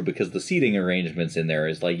been true, because the seating arrangements in there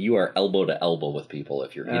is like you are elbow to elbow with people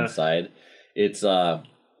if you're inside. It's a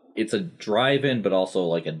drive-in, but also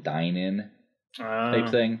like a dine-in type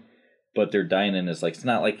thing. But their dine-in is like, it's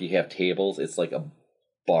not like you have tables. It's like a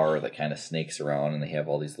bar that kind of snakes around, and they have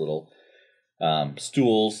all these little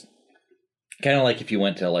stools. kind of like if you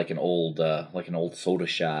went to like an old soda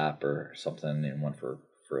shop or something and went for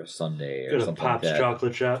a sundae or something Pop's like that.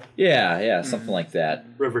 chocolate shop. Yeah, something like that.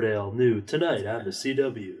 Riverdale new tonight on the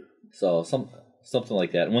CW. So something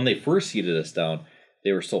like that. And when they first seated us down,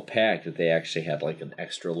 they were so packed that they actually had like an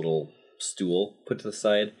extra little stool put to the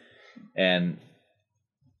side. And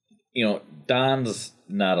Don's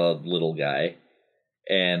not a little guy,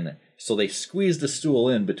 and so they squeezed the stool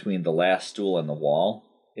in between the last stool and the wall.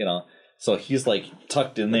 So he's like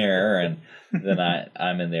tucked in there, and then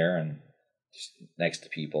I'm in there and just next to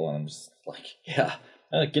people, and I'm just like, yeah,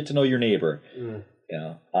 get to know your neighbor. And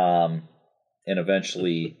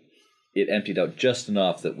eventually it emptied out just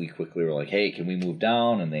enough that we quickly were like, hey, can we move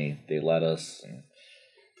down? And they let us. And,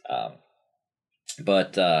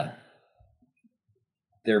 but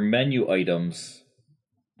their menu items,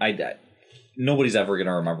 nobody's ever going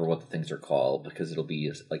to remember what the things are called because it'll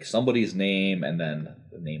be like somebody's name and then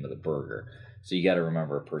the name of the burger. So you got to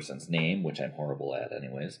remember a person's name, which I'm horrible at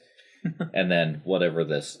anyways. And then whatever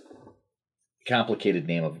this complicated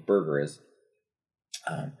name of a burger is.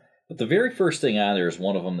 But the very first thing on there is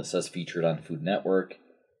one of them that says featured on Food Network.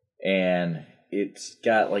 And it's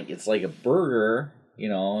got it's like a burger,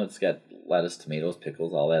 it's got lettuce, tomatoes,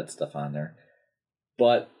 pickles, all that stuff on there.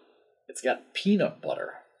 But it's got peanut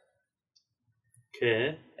butter.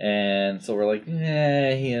 Okay. And so we're like,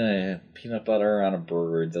 peanut butter on a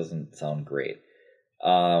burger doesn't sound great.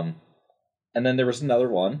 And then there was another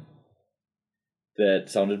one that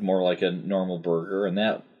sounded more like a normal burger, and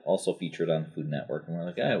that also featured on Food Network. And we're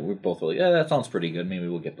like, we're both like, that sounds pretty good. Maybe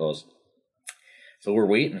we'll get those. So we're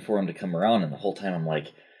waiting for him to come around, and the whole time I'm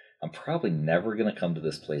like, I'm probably never going to come to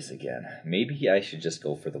this place again. Maybe I should just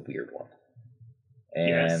go for the weird one.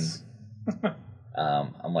 And yes.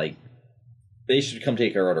 I'm like, they should come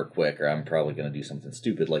take our order quick, or I'm probably going to do something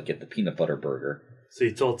stupid like get the peanut butter burger. So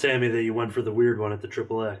you told Tammy that you went for the weird one at the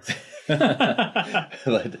XXX.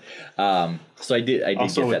 But so I did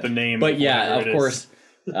also get with that. the name. But yeah, of course,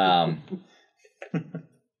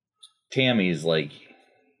 Tammy's like,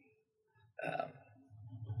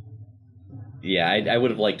 I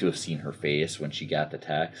would have liked to have seen her face when she got the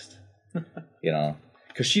text, because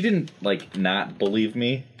she didn't not believe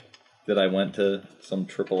me that I went to some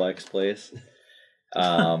XXX place.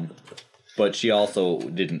 But she also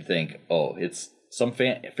didn't think, it's some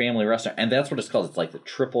family restaurant, and that's what it's called. It's like the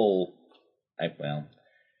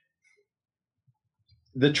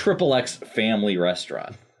XXX family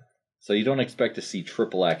restaurant. So you don't expect to see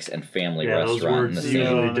XXX and family restaurant in the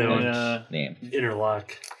same name.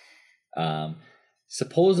 Interlock.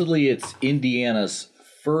 Supposedly it's Indiana's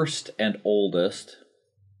first and oldest,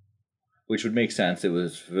 which would make sense.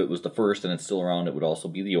 If it was the first and it's still around, it would also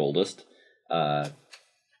be the oldest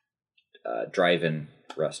drive-in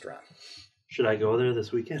restaurant. Should I go there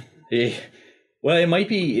this weekend? Well, it might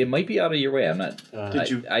be out of your way. I'm not.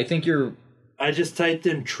 I think you're. I just typed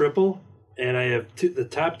in triple, and I have the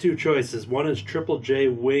top two choices. One is Triple J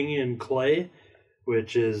Wing and Clay,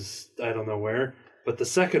 which is I don't know where, but the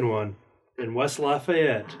second one in West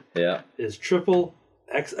Lafayette, is Triple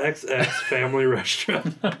XXX Family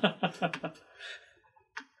Restaurant.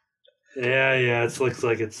 Yeah, it looks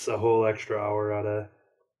like it's a whole extra hour out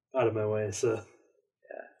of my way. So.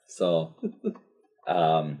 So,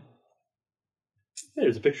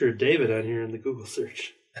 there's a picture of David on here in the Google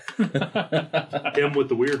search. Him with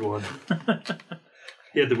the weird one.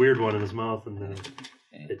 He had the weird one in his mouth, and then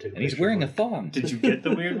they took. And he's wearing a thong. Did you get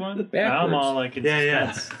the weird one? Backwards. I'm all like,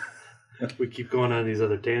 yeah. We keep going on these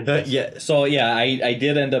other tangents. I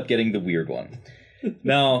did end up getting the weird one.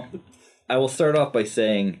 Now, I will start off by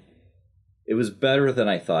saying it was better than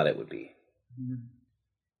I thought it would be.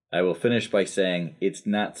 I will finish by saying it's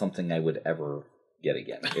not something I would ever get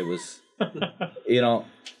again. It was,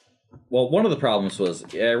 one of the problems was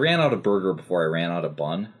I ran out of burger before I ran out of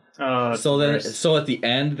bun. So at the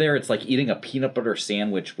end there, it's like eating a peanut butter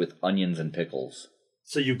sandwich with onions and pickles.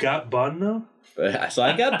 So you got bun though? So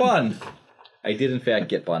I got bun. I did in fact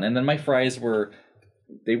get bun, and then my fries weren't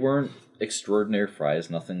extraordinary fries.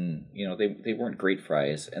 Nothing, they weren't great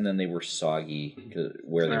fries, and then they were soggy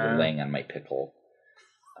where they were laying on my pickle.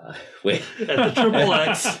 Wait. At the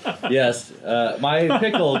XXX. Yes, my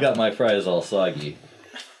pickle got my fries all soggy.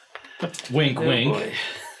 Wink, wink.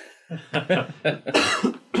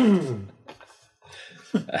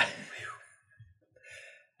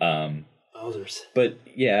 But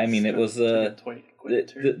yeah, I mean, it was the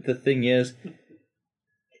thing is,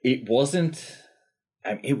 it wasn't.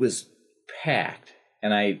 I mean, it was packed,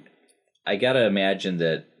 and I gotta imagine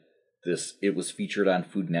that it was featured on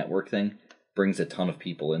Food Network thing. Brings a ton of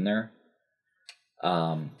people in there,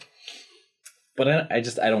 but I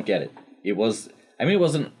don't get it. it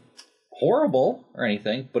wasn't horrible or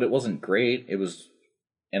anything, but it wasn't great. It was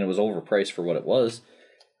overpriced for what it was.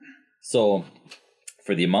 So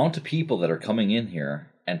for the amount of people that are coming in here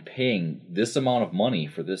and paying this amount of money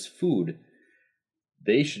for this food,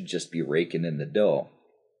 they should just be raking in the dough.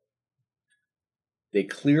 They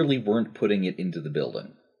clearly weren't putting it into the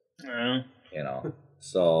building.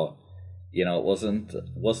 So, it wasn't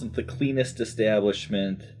the cleanest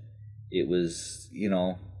establishment. It was,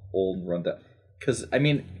 old and run down. Because,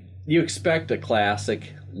 you expect a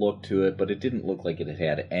classic look to it, but it didn't look like it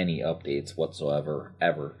had any updates whatsoever,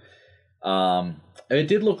 ever. It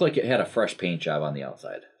did look like it had a fresh paint job on the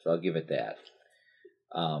outside, so I'll give it that.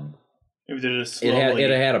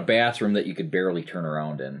 It had a bathroom that you could barely turn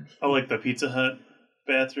around in. Oh, like the Pizza Hut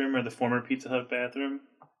bathroom or the former Pizza Hut bathroom?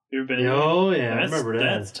 You ever been in? Oh, yeah, I remember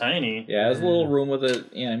that. That's tiny. Yeah, it was a little room with it.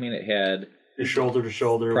 Yeah, it had... Your shoulder to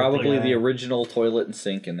shoulder. Probably the original toilet and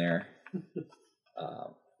sink in there.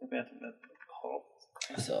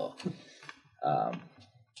 So,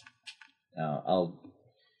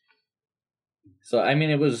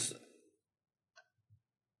 it was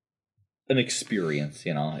an experience,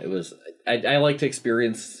 It was, I like to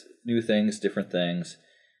experience new things, different things.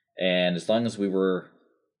 And as long as we were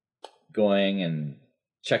going and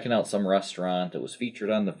checking out some restaurant that was featured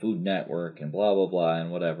on the Food Network and blah, blah, blah,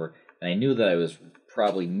 and whatever, and I knew that I was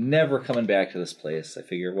probably never coming back to this place, I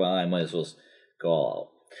figured, well, I might as well go all out.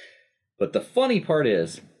 But the funny part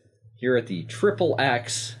is, here at the Triple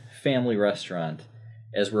X family restaurant,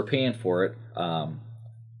 as we're paying for it,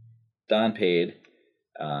 Don paid,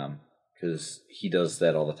 because he does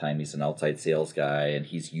that all the time. He's an outside sales guy, and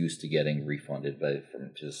he's used to getting refunded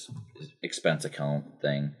from his expense account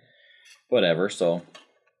thing. Whatever, so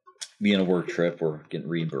being a work trip, we're getting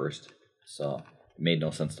reimbursed. So it made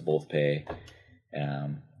no sense to both pay.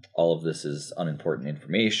 All of this is unimportant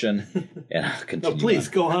information, and I'll continue. No, please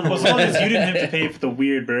go on. Well, as long as you didn't have to pay for the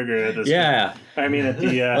weird burger at this yeah. point. At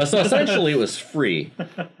the... So essentially it was free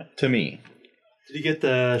to me. Did you get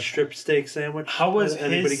the strip steak sandwich? How was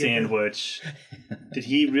his sandwich? Did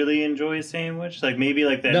he really enjoy his sandwich? Like maybe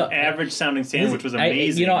like that average sounding sandwich was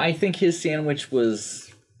amazing. I think his sandwich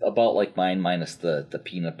was about like mine minus the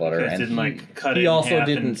peanut butter. And didn't cut it in half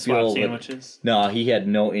and swap sandwiches? No, he had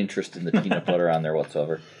no interest in the peanut butter on there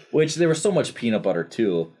whatsoever. Which there was so much peanut butter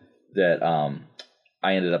too that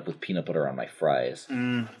I ended up with peanut butter on my fries.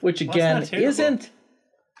 Which again isn't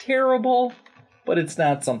terrible, but it's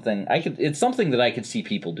not something it's something that I could see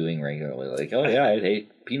people doing regularly. Like, oh yeah, I'd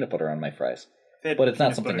hate peanut butter on my fries. But it's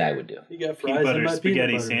not something I would do. You got fries peanut butter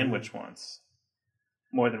spaghetti sandwich once.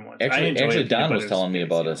 More than once. Actually, Don was telling me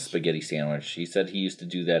about a spaghetti sandwich. He said he used to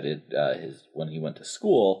do that at when he went to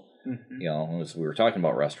school. Mm-hmm. As we were talking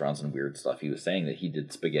about restaurants and weird stuff, he was saying that he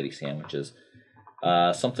did spaghetti sandwiches.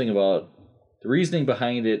 Something about the reasoning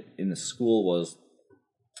behind it in the school was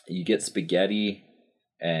you get spaghetti,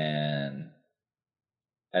 and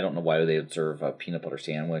I don't know why they would serve a peanut butter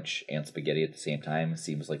sandwich and spaghetti at the same time. It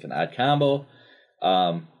seems like an odd combo.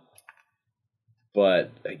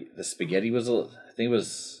 But the spaghetti was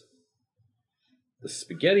the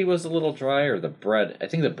spaghetti was a little dry, or the bread. I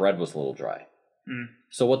think the bread was a little dry.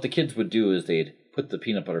 So what the kids would do is they'd put the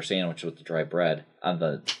peanut butter sandwich with the dry bread on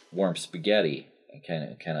the warm spaghetti and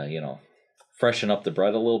kind of freshen up the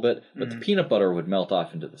bread a little bit. But the peanut butter would melt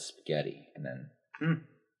off into the spaghetti, and then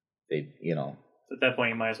they'd At that point,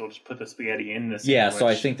 you might as well just put the spaghetti in the sandwich. Yeah, so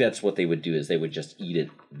I think that's what they would do, is they would just eat it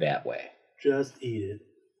that way. Just eat it.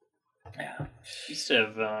 Yeah. Used to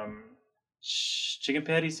have chicken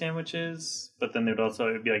patty sandwiches, but then it'd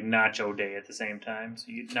be like nacho day at the same time. So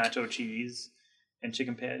you get nacho cheese and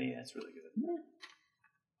chicken patty. That's really good.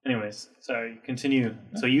 Anyways, sorry, continue.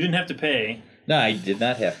 So you didn't have to pay. No, I did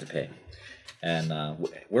not have to pay. And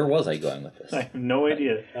where was I going with this? I have no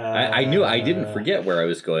idea. I knew I didn't forget where I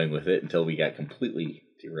was going with it until we got completely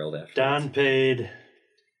derailed after. Don paid.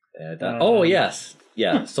 Oh, yes.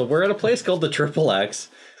 Yeah, so we're at a place called the Triple X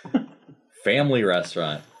family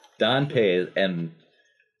restaurant. Don paid, and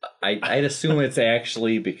I'd assume it's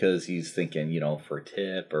actually because he's thinking, for a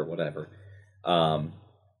tip or whatever.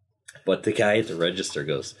 But the guy at the register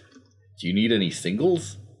goes, "Do you need any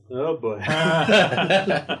singles?" Oh, boy.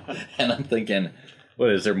 And I'm thinking,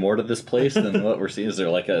 what, is there more to this place than what we're seeing? Is there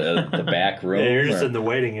like the back room? Yeah, you're just in the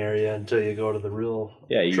waiting area until you go to the real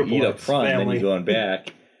you eat up front and then you're going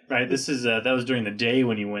back. Right, this is that was during the day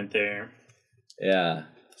when you went there. Yeah,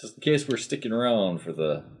 just in case we're sticking around for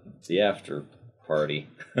the after party.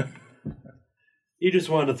 He just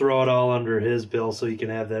wanted to throw it all under his bill so he can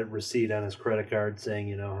have that receipt on his credit card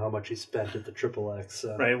saying, how much he spent at the Triple X.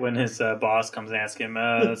 Right, when his boss comes and asks him,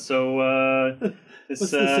 this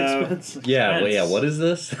What's this expense? Yeah, well, yeah. What is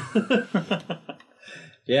this?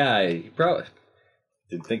 Yeah, you probably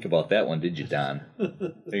didn't think about that one, did you, Don? They're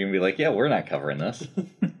gonna be like, yeah, we're not covering this.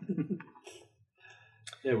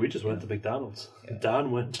 Yeah, we just went to McDonald's. Yeah.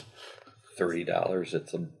 Don went. $30 at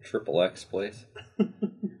some XXX place.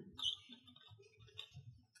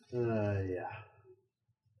 Yeah.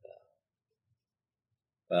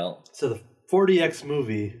 Well, so the 40X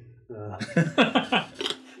movie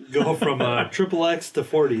go from XXX to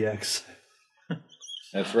 40X.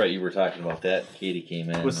 That's right. You were talking about that. Katie came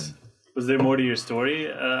in. Was there more to your story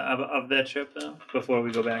of that trip, though, before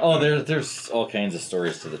we go back? Oh, there's all kinds of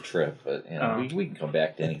stories to the trip, but you know, we can come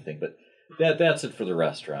back to anything. But that's it for the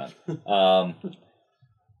restaurant. You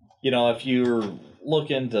know, if you're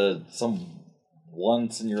looking to some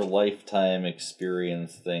once in your lifetime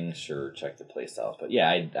experience thing, sure, check the place out. But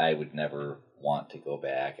yeah, I would never want to go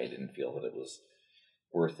back. I didn't feel that it was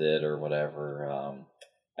worth it or whatever.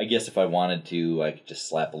 I guess if I wanted to, I could just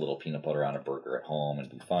slap a little peanut butter on a burger at home and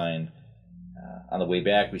be fine. On the way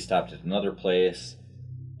back, we stopped at another place,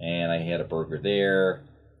 and I had a burger there,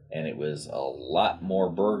 and it was a lot more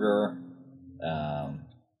burger,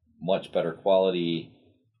 much better quality,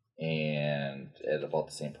 and at about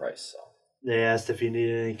the same price. So they asked if you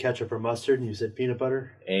needed any ketchup or mustard, and you said peanut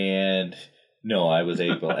butter? And no, I was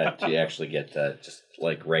able to actually get just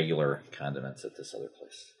like regular condiments at this other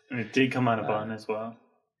place. And it did come on a bun as well?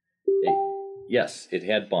 Yes, it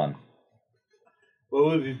had bun. What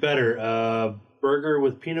would be better, burger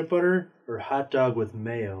with peanut butter or hot dog with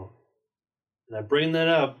mayo? And I bring that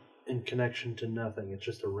up in connection to nothing. It's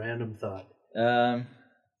just a random thought.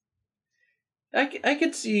 I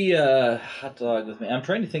could see hot dog with mayo. I'm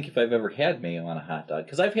trying to think if I've ever had mayo on a hot dog,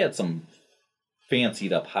 because I've had some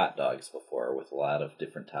fancied up hot dogs before with a lot of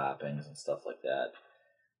different toppings and stuff like that.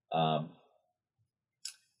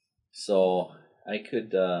 So I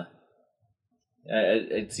could,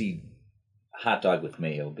 I'd see hot dog with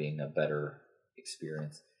mayo being a better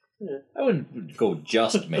experience. Yeah. I wouldn't go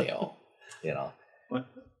just mayo, you know.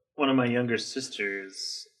 One of my younger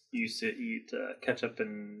sisters used to eat ketchup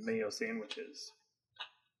and mayo sandwiches.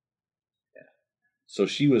 Yeah. So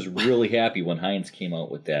she was really happy when Heinz came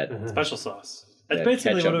out with that special sauce. That's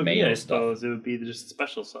basically what it would be, I suppose. Stuff. It would be just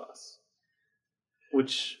special sauce,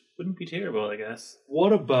 which wouldn't be terrible, I guess.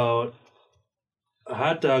 What about a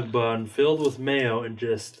hot dog bun filled with mayo and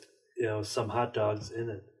just, some hot dogs in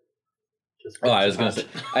it? I was going to say,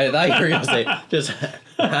 I thought you were going to say just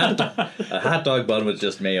a hot dog bun with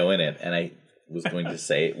just mayo in it. And I was going to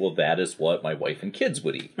say, well, that is what my wife and kids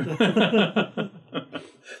would eat. Yeah.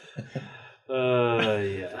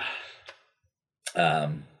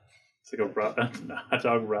 It's like a hot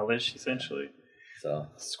dog relish, essentially. So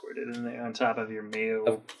squirt it in there on top of your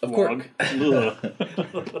mayo of log.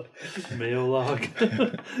 Mayo log.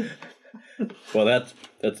 Well, that's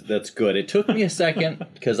good. It took me a second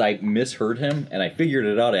because I misheard him, and I figured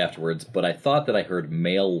it out afterwards. But I thought that I heard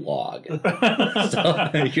mail log.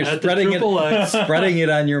 So you're spreading it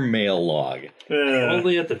on your mail log.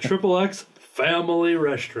 Only at the XXX family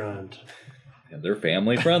restaurant. And they're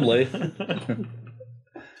family friendly.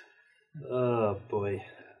 Oh boy.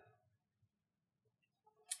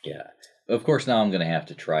 Yeah. Of course, now I'm going to have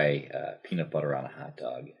to try peanut butter on a hot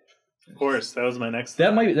dog. Of course, that was my next.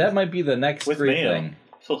 That might be the next with great mayo. Thing.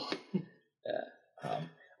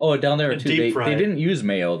 Down there too. They didn't use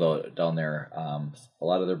mayo though down there. A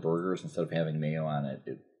lot of their burgers, instead of having mayo on it,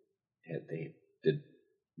 they did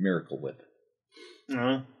Miracle Whip.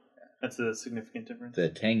 That's a significant difference. The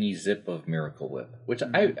tangy zip of Miracle Whip, which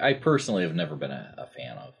I personally have never been a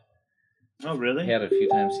fan of. Oh, really? Had it a few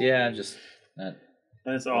times. Yeah, just not.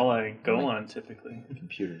 That's all I go on typically. The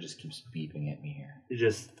computer just keeps beeping at me here. You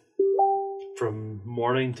just from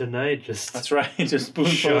morning to night, just that's right. Just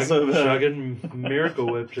spoonfuls of chugging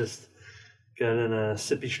Miracle Whip. Just got in a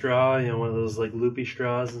sippy straw, one of those like loopy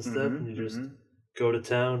straws and stuff, and you just go to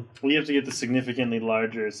town. Well, you have to get the significantly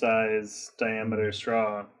larger size diameter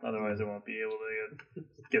straw, otherwise it won't be able to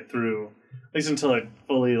get through. At least until it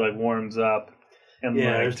fully warms up. And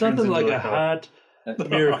there's nothing like a hot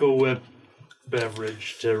Miracle Whip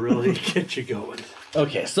beverage to really get you going.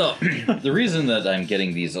 Okay, so the reason that I'm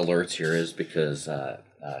getting these alerts here is because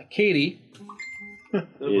Katie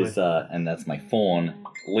is, and that's my phone,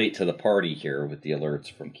 late to the party here with the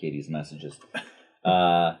alerts from Katie's messages.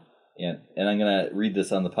 And I'm going to read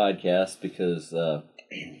this on the podcast because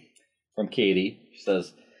from Katie, she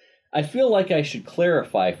says, I feel like I should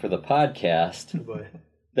clarify for the podcast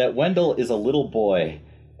that Wendell is a little boy,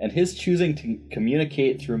 and his choosing to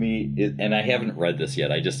communicate through me is, and I haven't read this yet.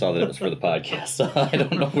 I just saw that it was for the podcast, so I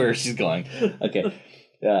don't know where she's going. Okay.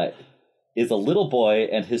 is a little boy,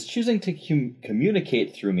 and his choosing to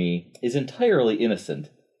communicate through me is entirely innocent.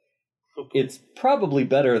 It's probably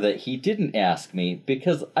better that he didn't ask me,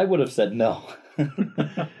 because I would have said no.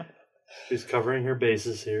 She's covering her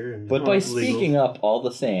bases here. But by speaking up all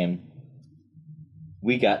the same,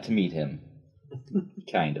 we got to meet him.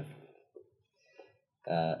 Kind of.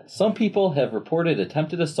 Some people have reported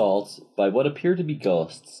attempted assaults by what appear to be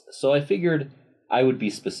ghosts, so I figured I would be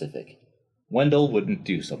specific. Wendell wouldn't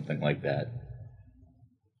do something like that.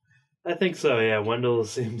 I think so, yeah. Wendell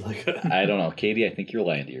seemed like a... I don't know. Katie, I think you're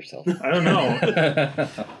lying to yourself. I don't know.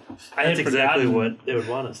 That's exactly what they would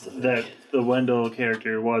want us to think. That the Wendell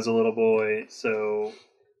character was a little boy, so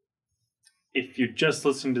if you're just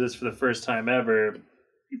listening to this for the first time ever,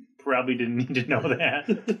 you probably didn't need to know that.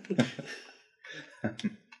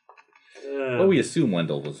 Well, we assume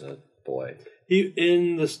Wendell was a boy.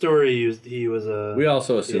 In the story, he was a... We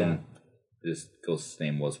also assume this ghost's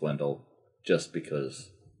name was Wendell just because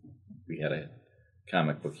we had a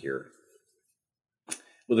comic book here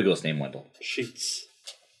with a ghost named Wendell. Sheets.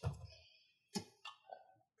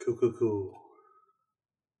 Cool.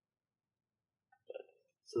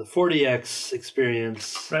 So the 40X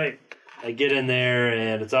experience. Right. I get in there,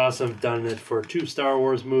 and it's awesome. I've done it for 2 Star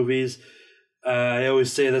Wars movies. I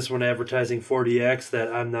always say this when advertising 40X,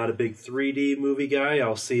 that I'm not a big 3D movie guy.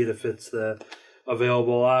 I'll see it if it's the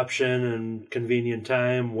available option and convenient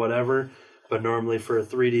time, whatever. But normally for a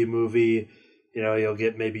 3D movie, you'll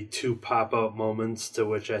get maybe 2 pop-out moments, to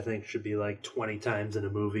which I think should be like 20 times in a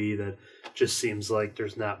movie. That just seems like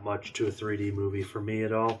there's not much to a 3D movie for me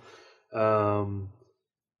at all.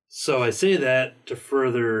 So I say that to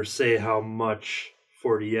further say how much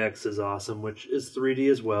 40X is awesome, which is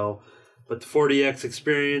 3D as well. But the 40X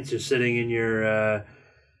experience, you're sitting in your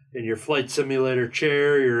flight simulator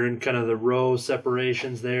chair. You're in kind of the row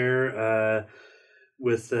separations there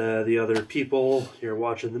with the other people you're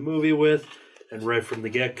watching the movie with. And right from the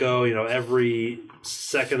get-go, every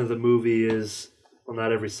second of the movie is... Well,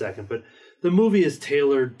 not every second, but the movie is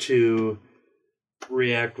tailored to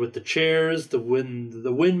react with the chairs, the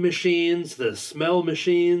wind machines, the smell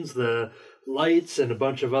machines, the lights, and a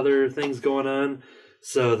bunch of other things going on.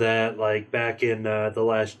 So that, like, back in The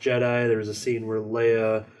Last Jedi, there was a scene where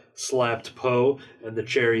Leia slapped Poe, and the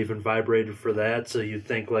chair even vibrated for that. So you'd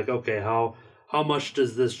think, like, okay, how much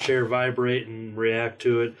does this chair vibrate and react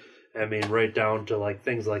to it? I mean, right down to, like,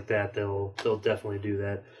 things like that, they'll definitely do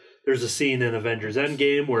that. There's a scene in Avengers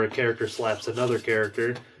Endgame where a character slaps another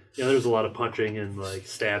character. There's a lot of punching and, like,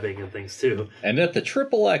 stabbing and things, too. And at the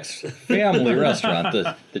XXX family restaurant,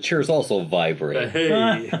 the chairs also vibrate.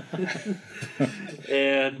 Hey!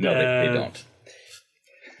 And no, they don't.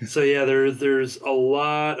 So, yeah, there's a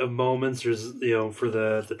lot of moments. There's, for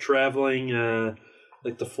the traveling,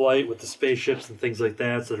 like the flight with the spaceships and things like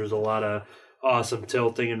that. So there's a lot of awesome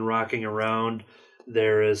tilting and rocking around.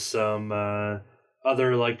 There is some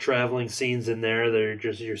other, like, traveling scenes in there. They're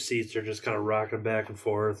just, your seats are just kind of rocking back and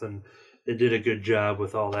forth, and they did a good job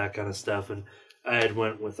with all that kind of stuff. And I had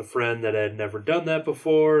went with a friend that had never done that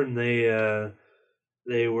before, and they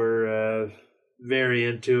were very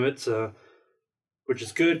into it, so, which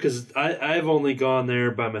is good, because I've only gone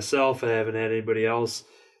there by myself. I haven't had anybody else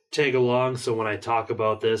tag along, so when I talk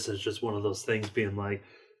about this, it's just one of those things being like,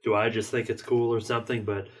 do I just think it's cool or something?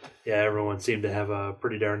 But yeah, everyone seemed to have a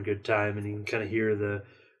pretty darn good time, and you can kind of hear the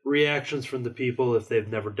reactions from the people if they've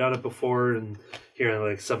never done it before, and hearing,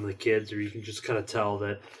 like, some of the kids, or you can just kind of tell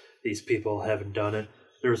that these people haven't done it.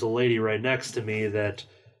 There was a lady right next to me that,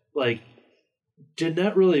 like, did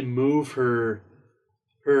not really move her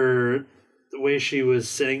the way she was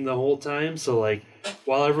sitting the whole time. So, like,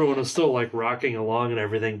 while everyone was still, like, rocking along and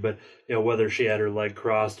everything, but, whether she had her leg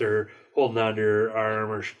crossed or holding onto her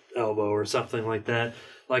arm or elbow or something like that,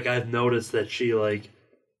 like, I've noticed that she, like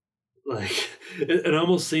it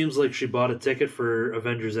almost seems like she bought a ticket for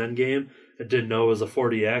Avengers Endgame and didn't know it was a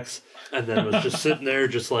 40X, and then was just sitting there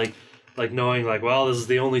just like knowing, like, well, this is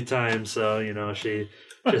the only time, so, she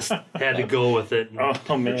just had to go with it.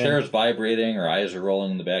 Oh, man. Her chair's vibrating, her eyes are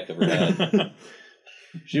rolling in the back of her head.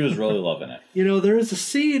 She was really loving it. There is a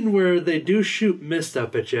scene where they do shoot mist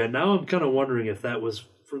up at you. Now I'm kind of wondering if that was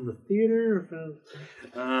from the theater.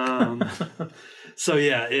 So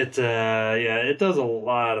yeah, it does a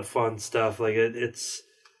lot of fun stuff. Like it's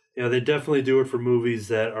they definitely do it for movies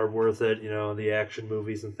that are worth it. The action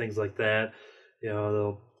movies and things like that.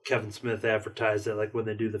 Kevin Smith advertised that, like, when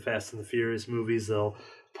they do the Fast and the Furious movies, they'll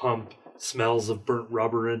pump smells of burnt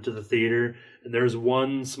rubber into the theater. And there's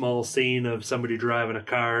one small scene of somebody driving a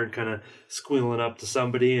car and kind of squealing up to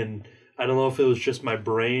somebody, and I don't know if it was just my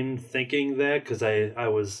brain thinking that, because I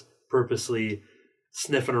was purposely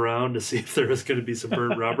sniffing around to see if there was going to be some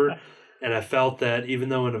burnt rubber. And I felt that even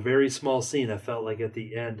though in a very small scene, I felt like at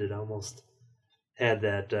the end it almost had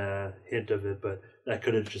that hint of it, but that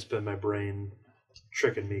could have just been my brain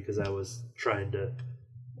tricking me because I was trying to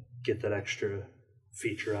get that extra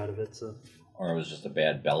feature out of it. So, or it was just a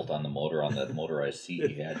bad belt on the motor on that motorized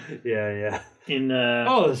seat he had. Yeah.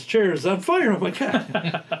 Oh, this chair is on fire! Oh my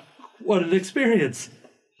god! What an experience!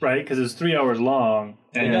 Right, because it was 3 hours long,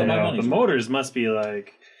 and the motors must be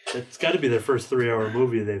like. It's got to be their first 3-hour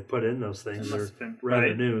movie they've put in those things. They're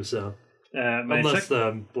rather new, so unless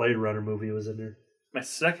the Blade Runner movie was in there. My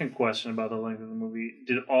second question about the length of the movie: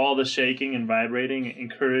 did all the shaking and vibrating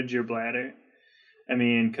encourage your bladder? I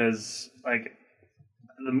mean, because like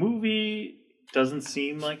the movie doesn't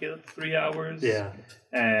seem like it's 3 hours. Yeah.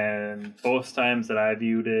 And both times that I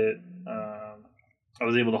viewed it, I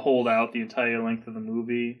was able to hold out the entire length of the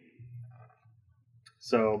movie.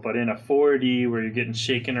 So, but in a 4D where you're getting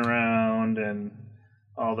shaken around and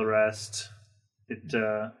all the rest, it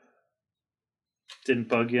didn't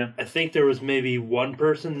bug you. I think there was maybe one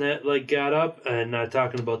person that like got up, and not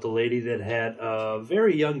talking about the lady that had a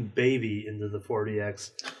very young baby into the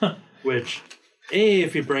 4DX, which,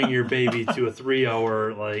 if you bring your baby to a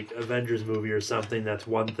 3-hour like Avengers movie or something, that's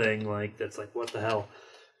one thing. Like that's like what the hell.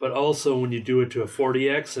 But also when you do it to a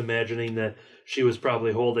 4DX, imagining that she was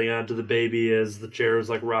probably holding on to the baby as the chair was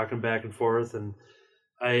like rocking back and forth, and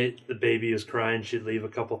the baby was crying. She'd leave a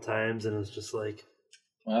couple times, and it was just like,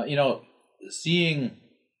 seeing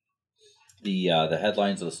the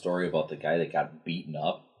headlines of the story about the guy that got beaten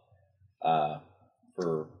up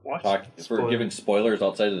for giving spoilers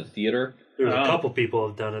outside of the theater. There's a couple people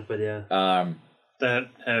have done it, but yeah,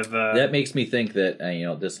 that makes me think that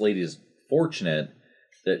this lady is fortunate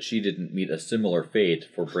that she didn't meet a similar fate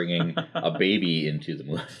for bringing a baby into the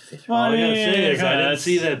movie. All I gotta say is I didn't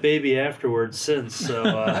see that baby afterwards since.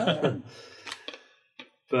 So,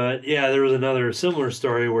 but yeah, there was another similar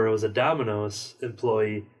story where it was a Domino's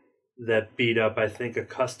employee that beat up, I think, a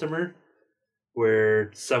customer.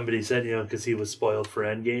 Where somebody said, because he was spoiled for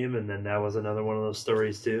Endgame, and then that was another one of those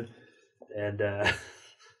stories too. And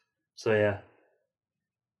so yeah.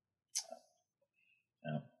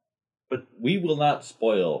 But we will not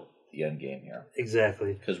spoil the end game here.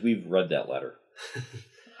 Exactly. Because we've read that letter.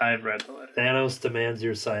 I've read the letter. Thanos demands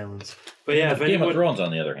your silence. But yeah, Game of Thrones,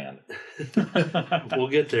 on the other hand. We'll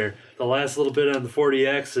get there. The last little bit on the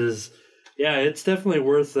 4DX is, it's definitely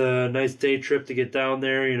worth a nice day trip to get down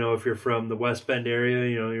there. If you're from the West Bend area,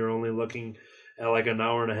 you're only looking at like an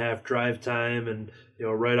hour and a half drive time. And,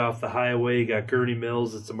 right off the highway, you got Gurney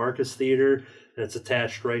Mills. It's a Marcus Theater. It's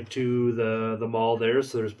attached right to the mall there,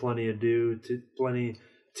 so there's plenty to do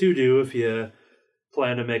if you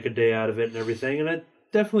plan to make a day out of it and everything. And I'd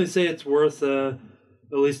definitely say it's worth at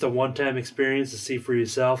least a one-time experience to see for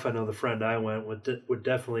yourself. I know the friend I went would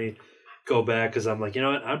definitely go back because I'm like,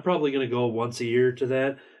 what, I'm probably going to go once a year to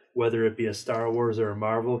that, whether it be a Star Wars or a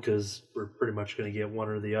Marvel, because we're pretty much going to get one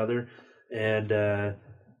or the other. And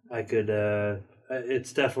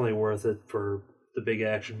it's definitely worth it for the big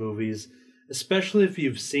action movies. Especially if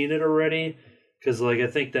you've seen it already, because I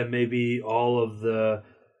think that maybe all of the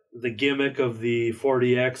gimmick of the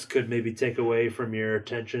 4DX could maybe take away from your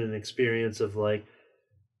attention and experience of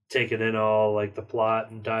taking in all the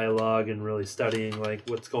plot and dialogue and really studying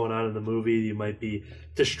what's going on in the movie. You might be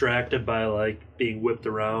distracted by being whipped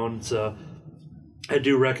around. So I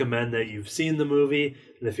do recommend that you've seen the movie,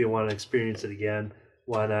 and if you want to experience it again,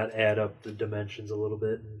 why not add up the dimensions a little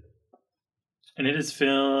bit. And it is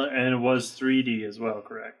film, and it was 3D as well,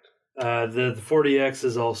 correct? The 4DX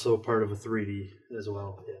is also part of a 3D as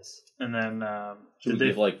well, yes. And then... should we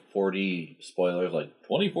give 4D spoilers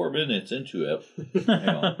 24 minutes into it?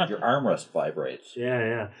 Your armrest vibrates.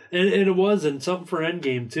 Yeah. And it was, and something for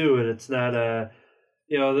Endgame too, and it's not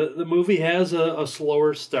the movie has a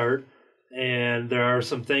slower start, and there are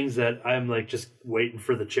some things that I'm just waiting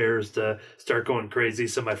for the chairs to start going crazy,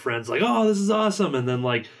 so my friend's oh, this is awesome, and then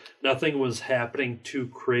nothing was happening too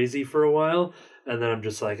crazy for a while, and then I'm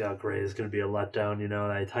just oh great, it's going to be a letdown,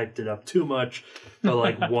 I hyped it up too much,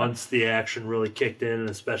 but once the action really kicked in, and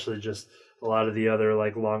especially just a lot of the other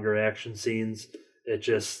longer action scenes, it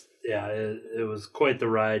just it was quite the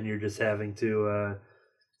ride, and you're just having to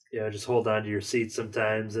just hold on to your seat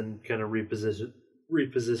sometimes and kind of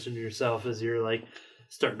reposition yourself as you're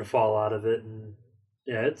starting to fall out of it. And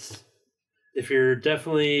it's, if you're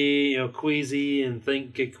definitely queasy and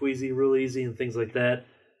get queasy real easy and things like that,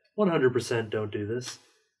 100% don't do this.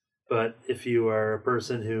 But if you are a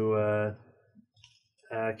person who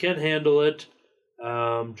can handle it,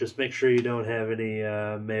 just make sure you don't have any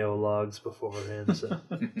mayo logs beforehand. So.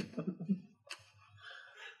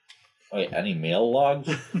 Wait, any mail logs?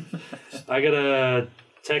 I gotta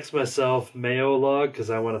text myself Mayo log because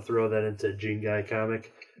I want to throw that into Gene Guy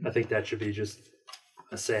comic. I think that should be just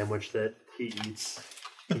a sandwich that he eats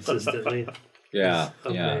consistently. Yeah, a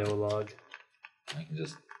Mayo log. I can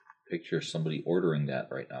just picture somebody ordering that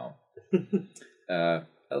right now.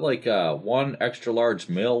 I'd like one extra large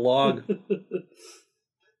mail log.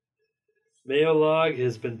 Mayo log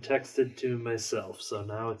has been texted to myself, so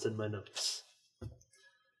now it's in my notes.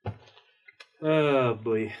 Oh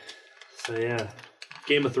boy. So yeah,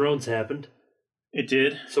 Game of Thrones happened. It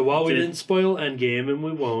did. So while we didn't spoil Endgame, and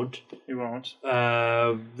we won't.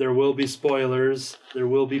 There will be spoilers. There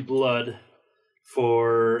will be blood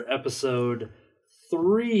for episode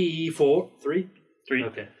 3.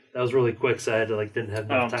 Okay, that was really quick, so I had to, didn't have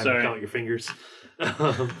enough time to count your fingers.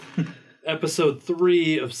 Episode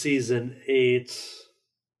 3 of season 8.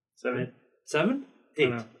 7? 7? 8.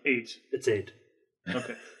 No, 8. It's 8.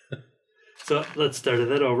 Okay. So let's start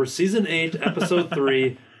that over. Season 8, episode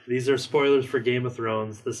 3. These are spoilers for Game of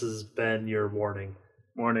Thrones. This has been your warning.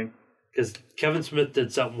 Warning. Because Kevin Smith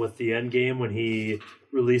did something with the Endgame when he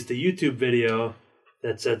released a YouTube video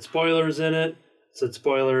that said spoilers in it. Said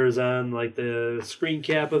spoilers on the screen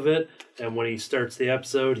cap of it. And when he starts the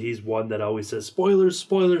episode, he's one that always says spoilers,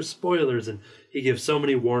 spoilers, spoilers. And he gives so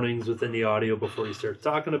many warnings within the audio before he starts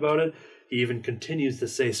talking about it. He even continues to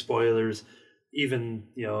say spoilers, even,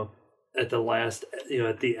 at the last,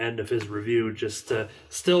 at the end of his review, just to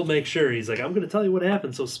still make sure. He's like, I'm going to tell you what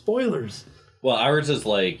happened, so spoilers. Well, ours is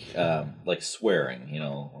like swearing,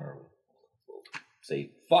 or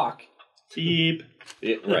say fuck. Beep.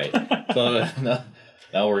 Right. So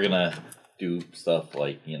now we're gonna do stuff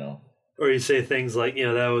like, Or you say things like,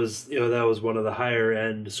 that was one of the higher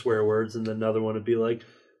end swear words, and then another one would be like,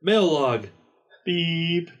 mail log.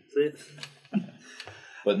 Beep.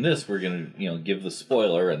 But in this, we're going to, give the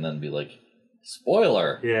spoiler and then be like,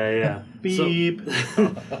 spoiler. Yeah. Beep.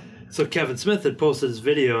 So Kevin Smith had posted his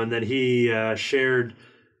video, and then he shared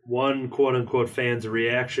one quote-unquote fan's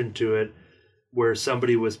reaction to it where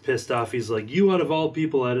somebody was pissed off. He's like, you out of all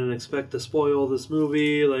people, I didn't expect to spoil this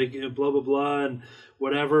movie, blah, blah, blah, and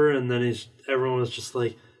whatever. And then everyone was just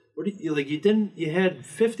like, what do you had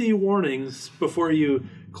 50 warnings before you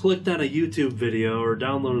clicked on a YouTube video or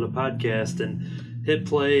downloaded a podcast and hit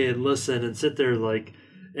play and listen and sit there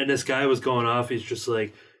and this guy was going off. He's just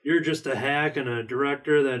like, you're just a hack and a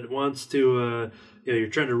director that wants to, you're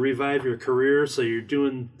trying to revive your career. So you're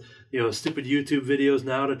doing, stupid YouTube videos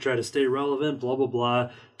now to try to stay relevant, blah, blah, blah.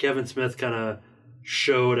 Kevin Smith kind of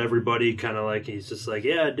showed everybody he's just like,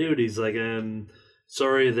 yeah, dude, he's like, I'm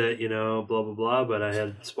sorry that, blah, blah, blah, but I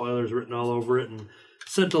had spoilers written all over it, and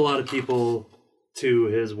sent a lot of people to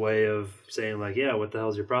his way of saying yeah, what the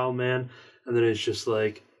hell's your problem, man? And then it's just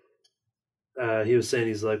he was saying,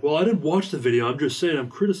 he's like, well, I didn't watch the video. I'm just saying I'm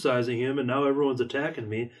criticizing him, and now everyone's attacking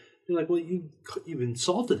me. You're like, well, you've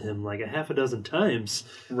insulted him a half a dozen times.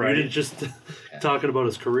 Right. You're just talking about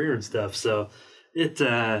his career and stuff. So it's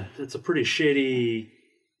a pretty shady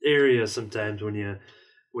area sometimes when you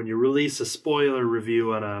release a spoiler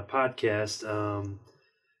review on a podcast.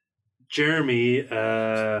 Jeremy,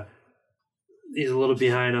 he's a little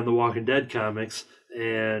behind on the Walking Dead comics,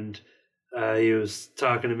 and he was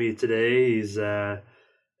talking to me today. He's at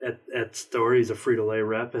Story. He's a Frito-Lay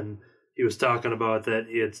rep, and he was talking about that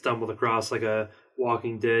he had stumbled across a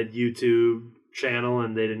Walking Dead YouTube channel,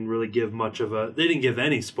 and they didn't really give they didn't give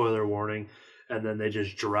any spoiler warning, and then they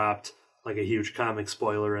just dropped a huge comic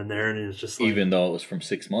spoiler in there, and it's just even though it was from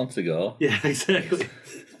 6 months ago. Yeah, exactly.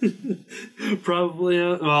 Probably.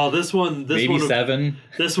 Well, this one maybe 7.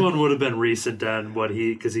 This one would have been recent on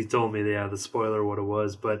because he told me the spoiler what it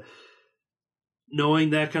was, but knowing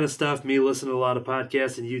that kind of stuff, me listening to a lot of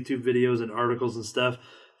podcasts and YouTube videos and articles and stuff,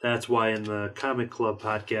 that's why in the Comic Club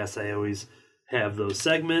podcast I always have those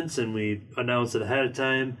segments, and we announce it ahead of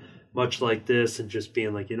time, much like this, and just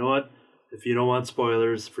being like, you know what? If you don't want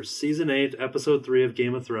spoilers for Season 8, Episode 3 of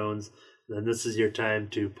Game of Thrones, then this is your time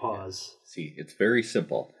to pause. See, it's very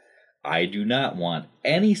simple. I do not want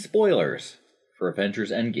any spoilers for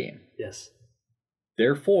Avengers Endgame. Yes.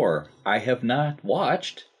 Therefore, I have not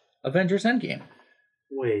watched Avengers Endgame.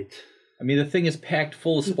 Wait. I mean, the thing is packed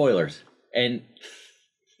full of spoilers. And,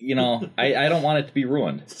 I don't want it to be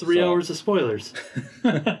ruined. It's 3 hours of spoilers.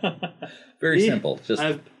 Very simple. Just,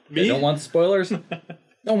 you don't want spoilers?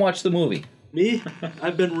 Don't watch the movie. Me?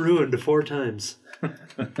 I've been ruined 4 times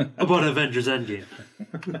about Avengers Endgame.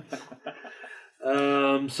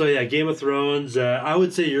 So yeah, Game of Thrones. I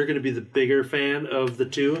would say you're going to be the bigger fan of the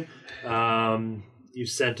two. You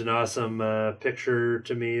sent an awesome picture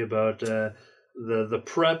to me about the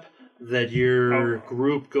prep that your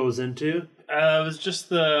group goes into? It was just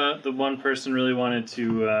the one person really wanted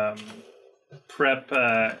to prep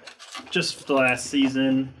just the last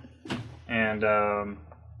season, and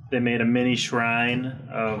they made a mini shrine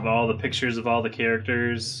of all the pictures of all the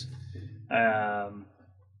characters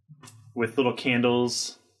with little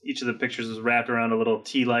candles. Each of the pictures was wrapped around a little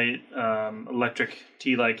tea light, electric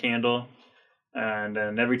tea light candle. And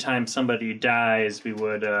then every time somebody dies, we'd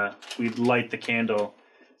light the candle.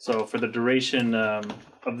 So for the duration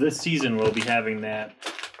of this season, we'll be having that.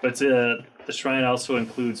 But the shrine also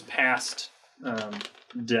includes past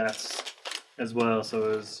deaths as well.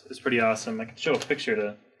 So it's pretty awesome. I can show a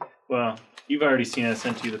picture well, you've already seen it. I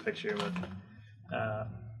sent you the picture, but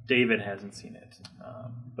David hasn't seen it.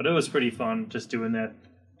 But it was pretty fun just doing that,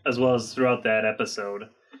 as well as throughout that episode.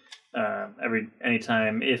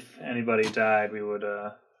 Anytime if anybody died, we would.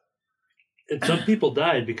 And some people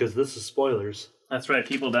died because this is spoilers. That's right,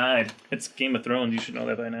 people died. It's Game of Thrones. You should know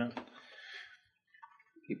that by now.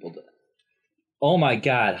 People died. Oh my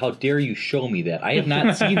God! How dare you show me that? I have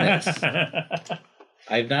not seen this. I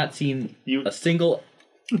have not seen a single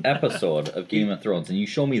episode of Game of Thrones, and you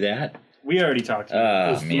show me that? We already talked to you.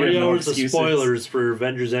 It was 3 hours of spoilers for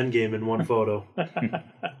Avengers Endgame in one photo.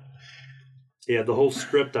 Yeah, the whole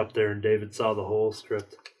script up there, and David saw the whole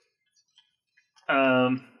script.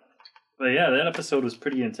 But yeah, that episode was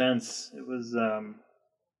pretty intense. It was,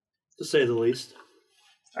 to say the least.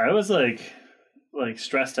 I was like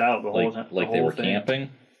stressed out the whole time. Like they were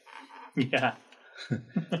camping? Yeah.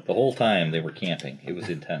 The whole time they were camping. It was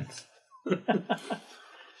intense.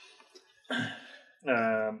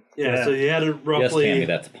 Yeah, so you had roughly... Yes, Tammy,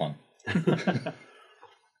 that's a pun.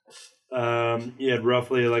 You had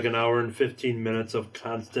roughly like an hour and 15 minutes of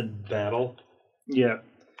constant battle. Yeah.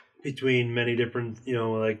 Between many different,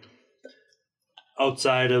 like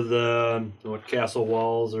outside of the castle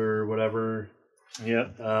walls or whatever.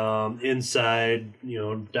 Yep. Inside,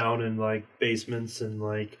 down in like basements and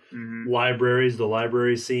like libraries. The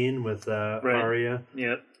library scene with Arya.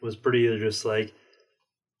 Yep. Was pretty just like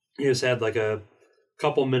you just had like a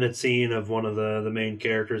couple minute scene of one of the main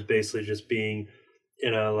characters basically just being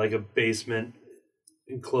in a basement,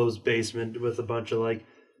 enclosed basement with a bunch of like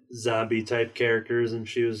zombie type characters, and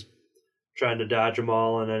she was trying to dodge them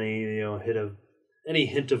all, and any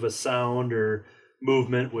hint of a sound or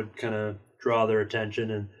movement would kind of draw their attention.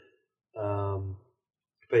 And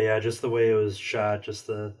but yeah, just the way it was shot, just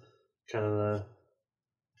the kind of the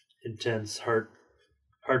intense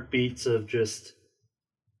heartbeats of just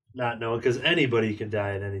not knowing, because anybody can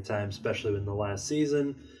die at any time, especially in the last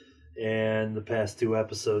season. And the past 2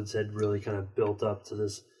 episodes had really kind of built up to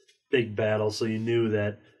this big battle, so you knew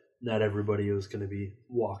that not everybody was going to be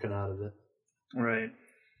walking out of it. Right.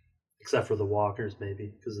 Except for the walkers,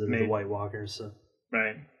 maybe, because they're the White Walkers. So.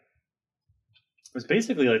 Right. It was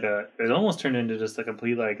basically it almost turned into just a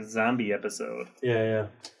complete zombie episode. Yeah.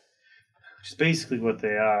 Which is basically what they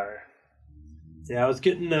are. Yeah, I was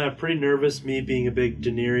getting pretty nervous, me being a big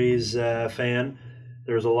Daenerys fan.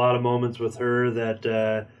 There was a lot of moments with her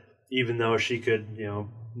that even though she could,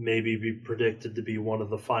 maybe be predicted to be one of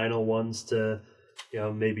the final ones to,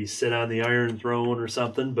 maybe sit on the Iron Throne or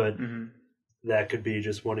something, but that could be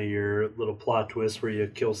just one of your little plot twists where you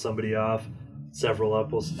kill somebody off several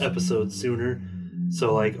episodes sooner.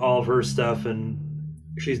 So, all of her stuff, and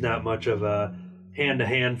she's not much of a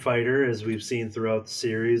hand-to-hand fighter, as we've seen throughout the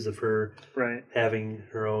series of her having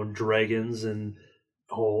her own dragons and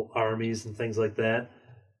whole armies and things like that.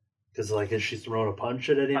 Because, has she thrown a punch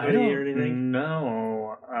at anybody or anything?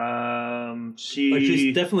 No.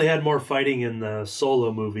 She's definitely had more fighting in the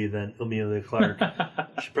Solo movie than Emilia Clarke.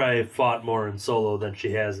 She probably fought more in Solo than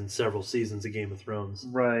she has in several seasons of Game of Thrones.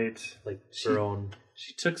 Right. Her own.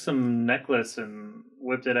 She took some necklace and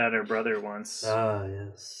whipped it at her brother once. Ah,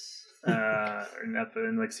 yes.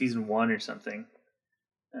 In season 1 or something.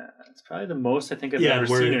 It's probably the most I think I've ever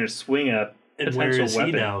seen her swing a and potential where is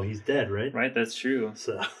weapon. He now? He's dead, right? Right, that's true.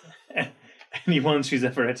 So anyone she's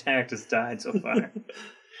ever attacked has died so far.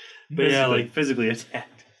 But physically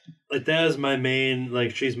attacked. That is my main,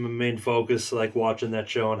 she's my main focus, watching that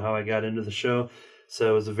show and how I got into the show.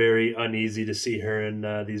 So it was very uneasy to see her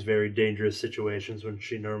in these very dangerous situations when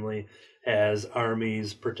she normally has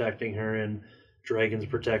armies protecting her and dragons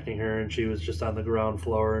protecting her, and she was just on the ground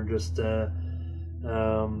floor and just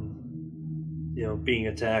being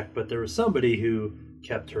attacked. But there was somebody who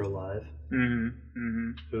kept her alive,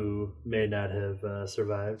 who may not have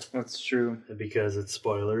survived. That's true. Because it's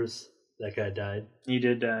spoilers. That guy died. He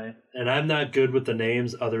did die. And I'm not good with the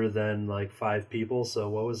names other than 5 people. So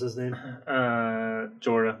what was his name?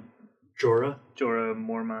 Jorah. Jorah? Jorah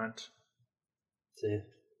Mormont. See,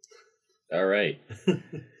 All right.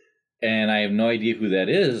 And I have no idea who that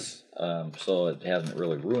is, so it hasn't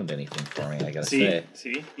really ruined anything for me, I gotta say.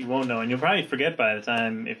 See? You won't know, and you'll probably forget by the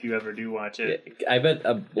time if you ever do watch it. I bet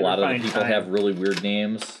a lot of the people have really weird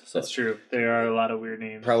names. So that's true. There are a lot of weird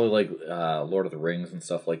names. Probably like Lord of the Rings and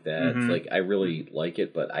stuff like that. It's like, I really like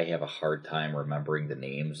it, but I have a hard time remembering the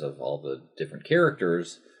names of all the different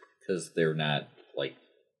characters because they're not like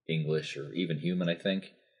English or even human, I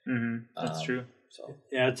think. That's true. So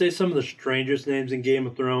yeah, I'd say some of the strangest names in Game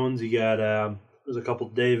of Thrones. You got there's a couple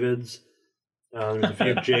Davids, there's a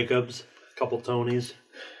few Jacobs, a couple Tonys.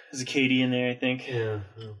 There's a Katie in there, I think. Yeah,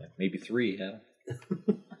 maybe 3. Yeah.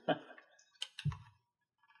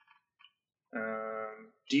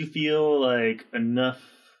 Do you feel like enough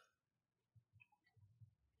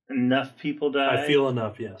people died? I feel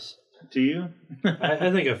enough. Yes. Do you?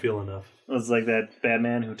 I think I feel enough. It's like that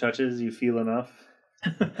Batman who touches. You feel enough.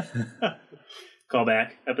 Call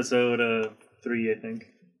back, episode 3, I think.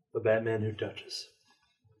 The Batman who touches.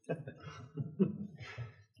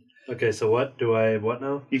 Okay, so what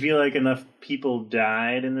now? You feel like enough people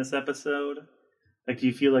died in this episode? Like, do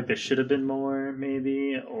you feel like there should have been more,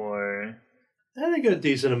 maybe, or? I think a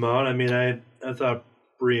decent amount. I mean, I thought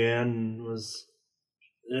Brienne was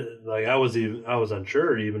like I was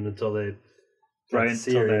unsure even until they got to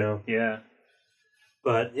see her, you know. Yeah.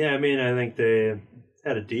 But yeah, I mean, I think they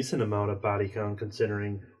had a decent amount of body count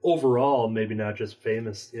considering overall, maybe not just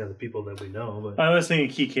famous, the people that we know. But I was thinking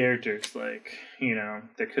key characters, like,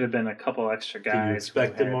 there could have been a couple extra guys. Did you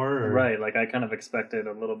expect more? Or? Right, like I kind of expected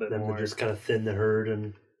a little bit them more. To just kind of thin the herd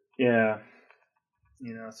and. Yeah.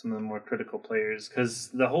 Some of the more critical players. Because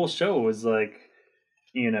the whole show was like,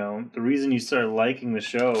 the reason you started liking the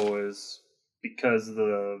show was because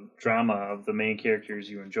the drama of the main characters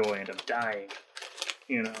you enjoy end up dying.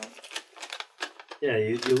 Yeah,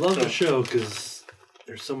 you love the show because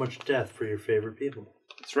there's so much death for your favorite people.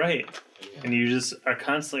 That's right. Yeah. And you just are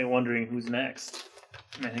constantly wondering who's next.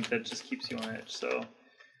 And I think that just keeps you on edge. So,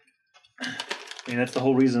 that's the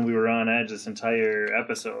whole reason we were on edge this entire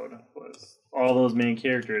episode was all those main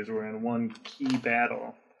characters were in one key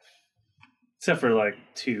battle. Except for like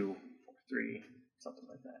 2, 3, something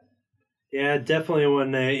like that. Yeah, definitely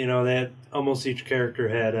when they had almost each character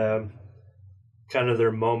had kind of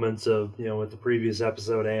their moments of, with the previous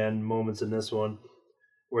episode and moments in this one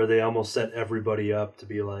where they almost set everybody up to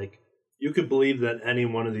be like, you could believe that any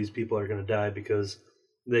one of these people are going to die because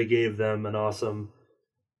they gave them an awesome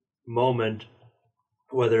moment,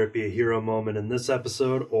 whether it be a hero moment in this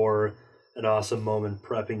episode or an awesome moment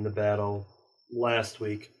prepping the battle last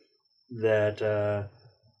week that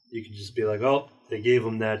you could just be like, oh, they gave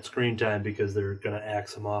them that screen time because they're going to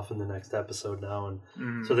axe them off in the next episode now.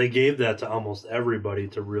 And so they gave that to almost everybody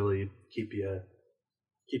to really keep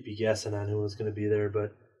you guessing on who was going to be there.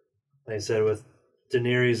 But like I said, with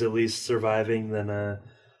Daenerys at least surviving, then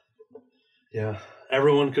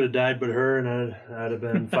everyone could have died but her, and I'd have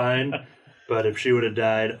been fine. But if she would have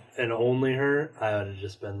died and only her, I would have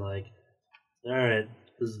just been like, all right,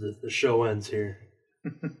 this is the show ends here.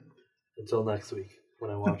 Until next week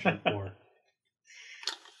when I watch it more.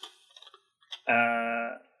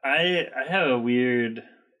 I have a weird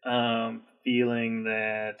feeling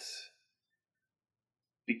that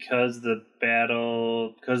because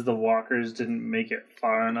the walkers didn't make it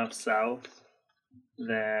far enough south,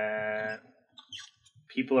 that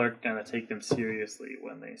people are going to take them seriously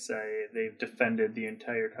when they say they've defended the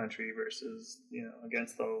entire country versus,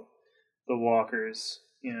 against the walkers,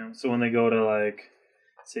 So when they go to like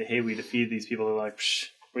say, hey, we defeated these people, they're like, psh,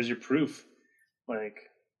 where's your proof? Like,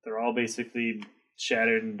 they're all basically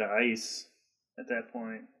shattered into ice at that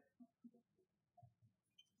point.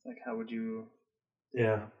 Like, how would you...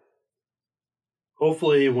 Yeah.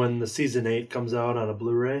 Hopefully when the season 8 comes out on a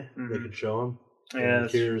Blu-ray, they can show them. Yeah,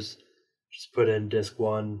 here's just put in disc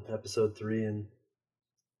 1, episode 3, and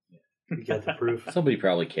you get the proof. Somebody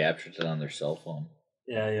probably captured it on their cell phone.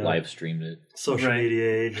 Yeah, live streamed it. Social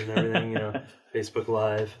media age and everything, Facebook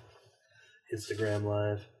Live, Instagram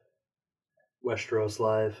Live, Westeros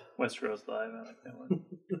Live. Westeros Live, I like that one.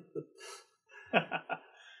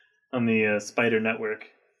 On the Spider Network.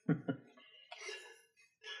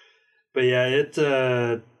 But yeah, it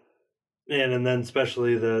and then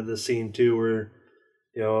especially the scene too where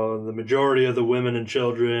the majority of the women and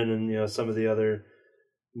children and some of the other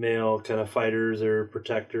male kind of fighters or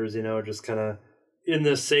protectors just kind of in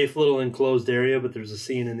this safe little enclosed area, but there's a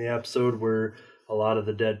scene in the episode where a lot of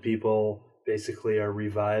the dead people basically are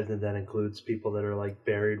revived, and that includes people that are like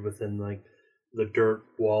buried within like the dirt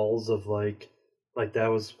walls of like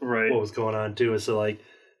that was what was going on too. So like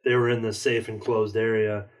they were in this safe enclosed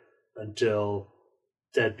area until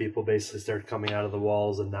dead people basically started coming out of the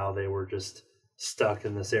walls, and now they were just stuck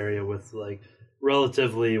in this area with like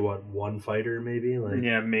relatively one fighter, maybe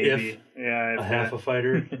maybe half a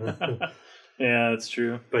fighter. Yeah, that's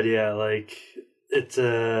true. But yeah, like it's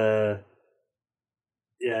it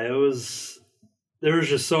was. There was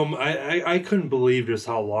just I couldn't believe just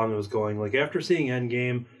how long it was going. Like after seeing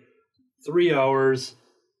Endgame, 3 hours.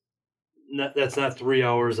 That's not 3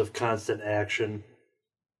 hours of constant action,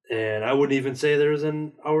 and I wouldn't even say there's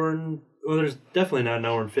an hour and there's definitely not an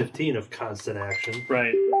hour and 15 of constant action.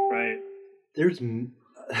 Right. There's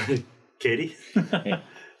Katie.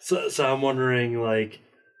 So I'm wondering like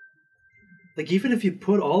even if you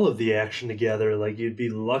put all of the action together, like you'd be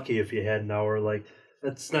lucky if you had an hour. Like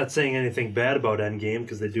that's not saying anything bad about Endgame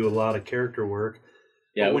because they do a lot of character work.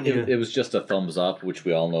 Yeah, it was just a thumbs up, which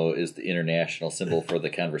we all know is the international symbol for the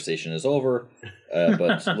conversation is over.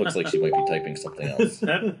 But it looks like she might be typing something else.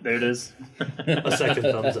 There it is. A second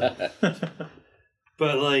thumbs up.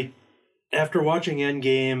 But like after watching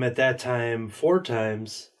Endgame at that time 4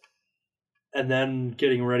 times, and then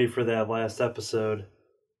getting ready for that last episode,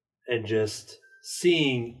 and just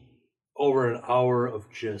seeing over an hour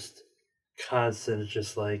of just constant,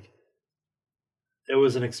 just like it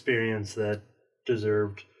was an experience that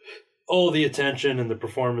deserved all the attention and the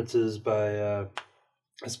performances by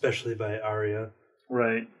especially by Arya.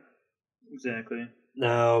 Right. Exactly.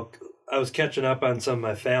 Now, I was catching up on some of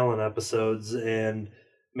my Fallon episodes, and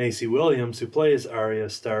Maisie Williams, who plays Arya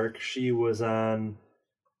Stark, she was on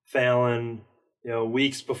Fallon,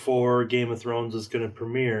 weeks before Game of Thrones was going to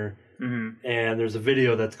premiere. Mm-hmm. And there's a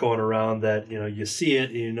video that's going around that, you see it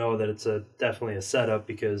and you know that it's definitely a setup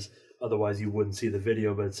because otherwise you wouldn't see the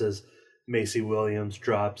video, but it says Maisie Williams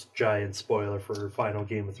drops giant spoiler for final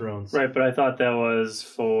Game of Thrones. Right, but I thought that was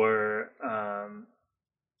for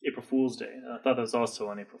April Fool's Day. I thought that was also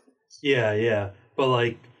on April Fool's. Yeah. But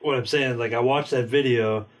like what I'm saying, like I watched that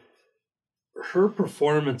video, her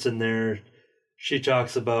performance in there, she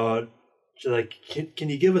talks about, she's like, can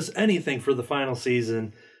you give us anything for the final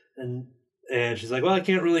season? And she's like, well, I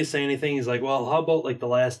can't really say anything. He's like, well, how about like the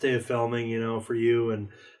last day of filming, for you, and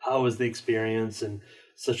how was the experience? And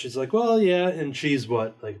so she's like, well, yeah. And she's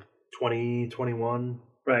what, like 20, 21?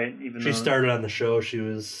 Right. She started on the show. She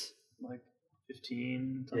was like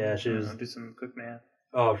 15. Yeah, she was. Do some quick math.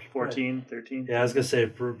 Oh, 14, right. 13. Yeah, I was going to say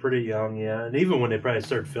pretty young, yeah. And even when they probably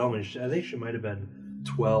started filming, I think she might have been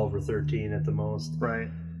 12 or 13 at the most. Right.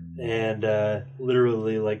 And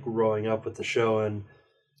literally like growing up with the show, and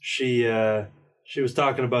she was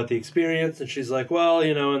talking about the experience, and she's like, well,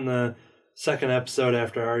 in the second episode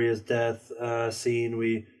after Arya's death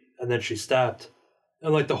scene, and then she stopped,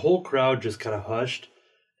 and like the whole crowd just kind of hushed,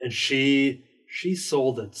 and she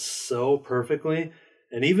sold it so perfectly.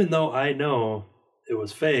 And even though I know it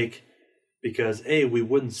was fake, because we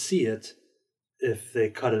wouldn't see it if they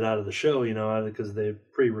cut it out of the show, because they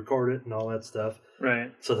pre-record it and all that stuff.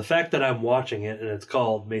 Right. So the fact that I'm watching it and it's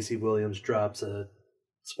called Maisie Williams drops a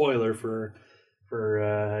spoiler for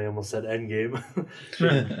I almost said Endgame.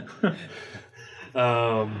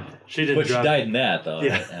 She didn't. But she died in that though.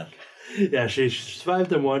 Yeah, yeah. She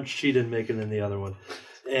survived in one. She didn't make it in the other one.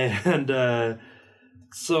 And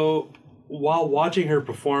so while watching her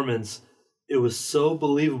performance, it was so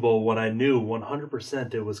believable when I knew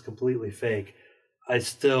 100% it was completely fake. I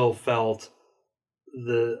still felt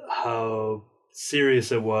how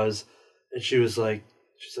serious it was, and she's like,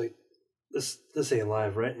 this ain't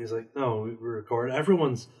live, right? And he's like, no, we record.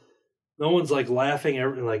 No one's like laughing,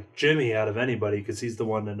 like Jimmy out of anybody, because he's the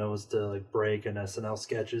one that knows to like break in SNL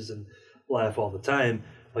sketches and laugh all the time.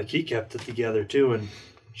 Like he kept it together too, and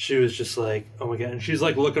she was just like, oh my god. And she's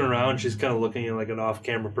like looking around. She's kind of looking at like an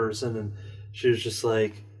off-camera person, and she was just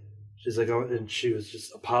like, oh, and she was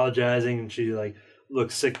just apologizing, and she like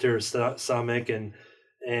looked sick to her stomach, and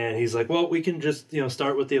he's like, well, we can just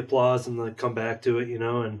start with the applause and like come back to it,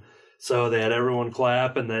 and so they had everyone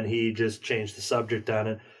clap, and then he just changed the subject on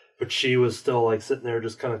it. But she was still like sitting there,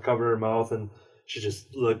 just kind of covering her mouth, and she just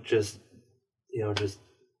looked just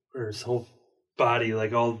her whole body,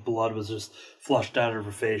 like all the blood was just flushed out of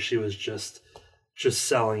her face. She was just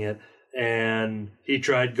selling it. And he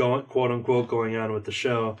tried quote unquote going on with the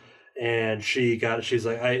show, and she's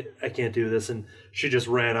like, I can't do this, and she just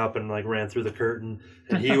ran up and like ran through the curtain,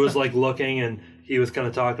 and he was like looking, and he was kind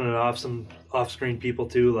of talking to some off-screen people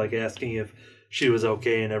too, like asking if she was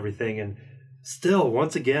okay and everything. And still,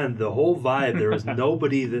 once again, the whole vibe, there was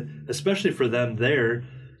nobody that, especially for them there,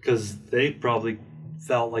 because they probably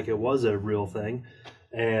felt like it was a real thing,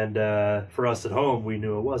 and for us at home, we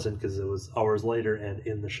knew it wasn't because it was hours later and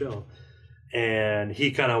in the show. And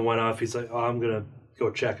he kind of went off. He's like, oh, I'm gonna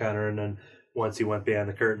go check on her. And then once he went behind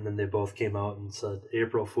the curtain, then they both came out and said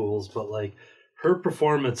April Fools. But like her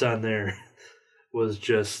performance on there was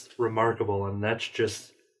just remarkable, and that's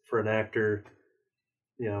just for an actor,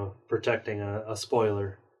 protecting a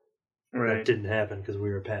spoiler. Right. That didn't happen because we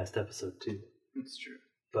were past episode 2. That's true.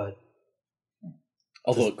 But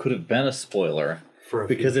although it could have been a spoiler,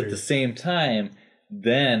 because at the same time,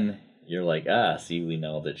 then you're like, see, we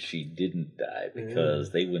know that she didn't die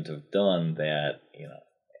because they wouldn't have done that,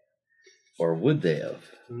 or would they have?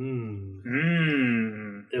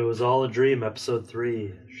 It was all a dream, episode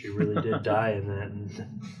 3. She really did die in that.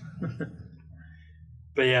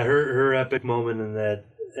 But yeah, her epic moment in that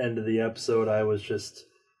end of the episode, I was just,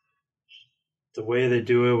 the way they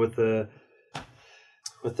do it with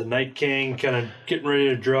the Night King kind of getting ready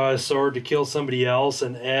to draw his sword to kill somebody else,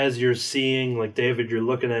 and as you're seeing, like, David, you're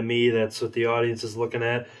looking at me, that's what the audience is looking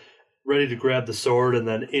at, ready to grab the sword, and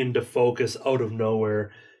then into focus, out of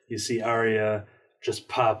nowhere, you see Arya just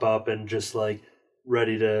pop up and just, like,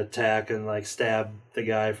 ready to attack and, like, stab the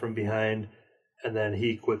guy from behind, and then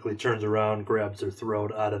he quickly turns around, grabs her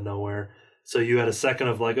throat out of nowhere. So you had a second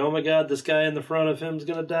of like, oh my god, this guy in the front of him's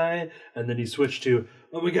gonna die, and then you switch to,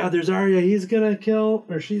 oh my god, there's Arya, she's gonna kill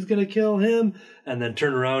him, and then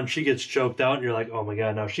turn around, she gets choked out, and you're like, oh my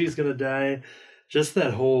god, now she's gonna die. Just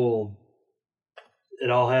that whole, it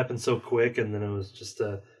all happened so quick, and then it was just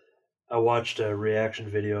I watched a reaction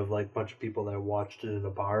video of like a bunch of people that watched it in a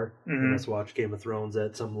bar, and let's watch Game of Thrones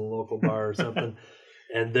at some local bar or something.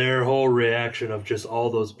 And their whole reaction of just all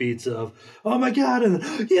those beats of, oh my god, and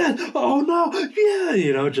yeah, oh no,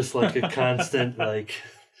 yeah, just like a constant, like,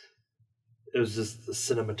 it was just the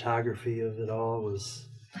cinematography of it all was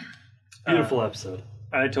beautiful episode.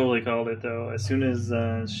 I totally called it though. As soon as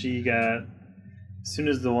the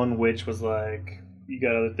one witch was like, you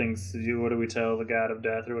got other things to do, what do we tell the god of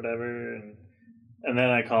death or whatever? And then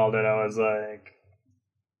I called it, I was like,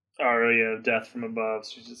 Arya, death from above,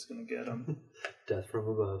 she's just gonna get him. Death from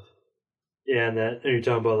above. Yeah, and you're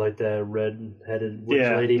talking about like that red-headed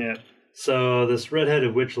witch lady? Yeah. So this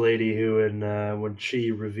red-headed witch lady who, when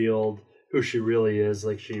she revealed who she really is,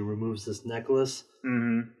 like she removes this necklace,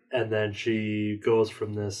 and then she goes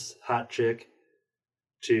from this hot chick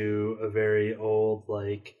to a very old,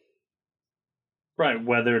 like... Right,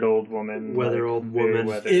 weathered old woman.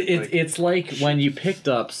 It's like when you picked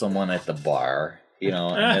up someone at the bar...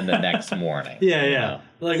 and then the next morning. Yeah.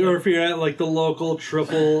 Like, or if you're at like the local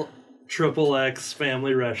triple X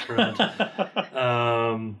family restaurant,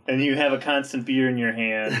 and you have a constant beer in your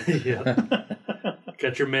hand. Yeah.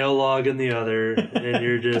 Got your mail log in the other, and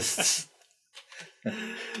you're just.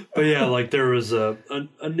 But yeah, like there was a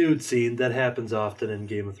nude scene that happens often in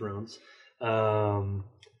Game of Thrones, so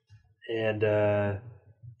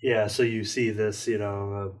you see this,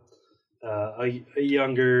 a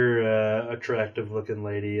younger, attractive-looking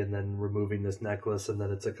lady, and then removing this necklace, and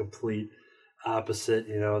then it's a complete opposite.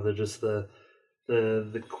 They're just the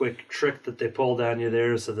quick trick that they pulled on you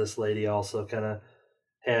there. So this lady also kind of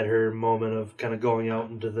had her moment of kind of going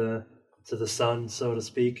out into the sun, so to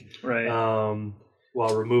speak, right?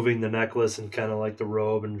 While removing the necklace and kind of like the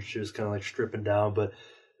robe, and she was kind of like stripping down, but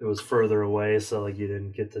it was further away, so like you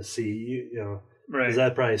didn't get to see, right? Because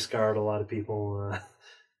that probably scarred a lot of people.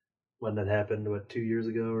 When that happened, 2 years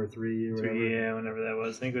ago or 3 or whatever? Yeah, whenever that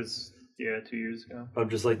was. I think it was, 2 years ago. I'm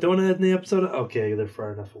just like, don't end the episode? Okay, they're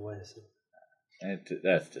far enough away. So.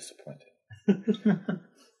 That's disappointing.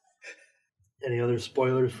 Any other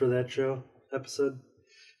spoilers for that episode?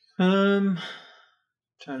 Trying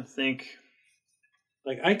to think.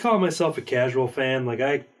 Like, I call myself a casual fan. Like,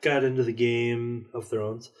 I got into the Game of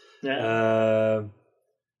Thrones. Yeah.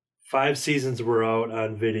 5 seasons were out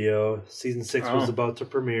on video. Season 6 was about to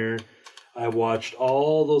premiere. I watched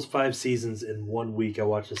all those 5 seasons in 1 week. I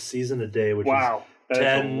watched a season a day, which is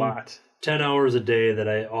 10 a lot. 10 hours a day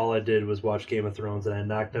that all I did was watch Game of Thrones, and I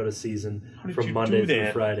knocked out a season from Monday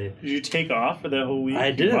through Friday. Did you take off for that whole week?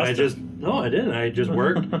 I didn't. I just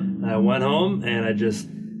worked. I went home and I just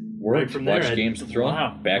worked from there. Watched Games of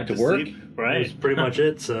Thrones. Back to work. Right. That was pretty much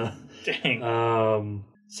it. So. Dang.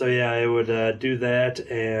 So yeah, I would do that,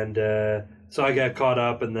 and so I got caught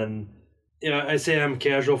up, and then I say I'm a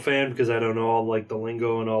casual fan because I don't know all like the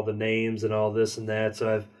lingo and all the names and all this and that.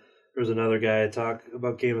 So there's another guy I talk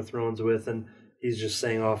about Game of Thrones with, and he's just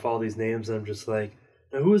saying off all these names, and I'm just like,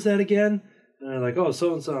 now who is that again? And they're like, oh,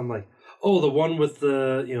 so and so. I'm like, oh, the one with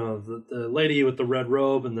the the lady with the red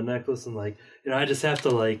robe and the necklace, and like I just have to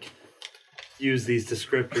like use these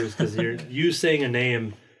descriptors because you saying a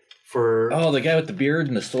name. The guy with the beard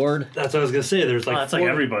and the sword. That's what I was gonna say. There's like that's like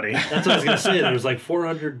everybody. That's what I was gonna say. There's like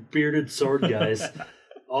 400 bearded sword guys,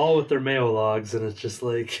 all with their mail logs, and it's just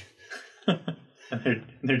like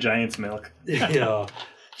They're Giant's milk. Yeah,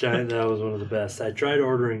 that was one of the best. I tried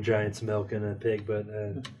ordering Giant's milk in a pig, but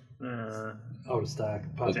out of stock.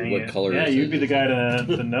 What color? Yeah, you'd be the guy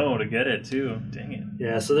to know to get it too. Dang it.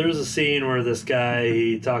 Yeah, so there's a scene where this guy,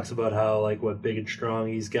 he talks about how like what big and strong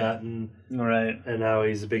he's gotten, right, and how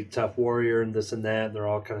he's a big tough warrior and this and that. And they're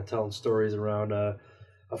all kind of telling stories around a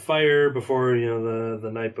fire before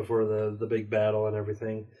the night before the big battle and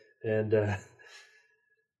everything. And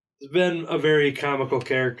he's been a very comical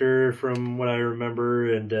character from what I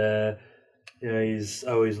remember, and he's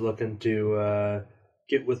always looking to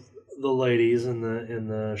get with the ladies in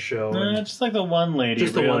the show. Just like the one lady.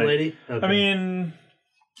 Just the one lady? Okay. I mean,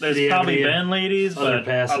 there's probably been ladies, but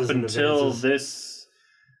up until this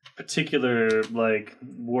particular like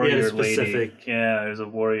warrior lady. Yeah, there's a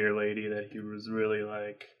warrior lady that he was really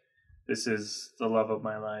like, this is the love of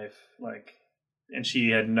my life. Like, and she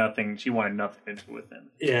wanted nothing to do with him.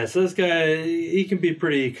 Yeah, so this guy, he can be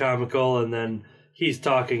pretty comical, and then he's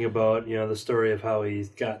talking about, the story of how he's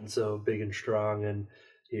gotten so big and strong, and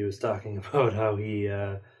he was talking about how he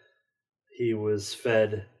was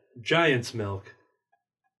fed Giant's milk,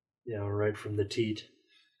 right from the teat.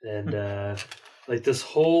 And like this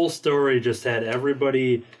whole story just had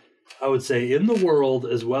everybody, I would say, in the world,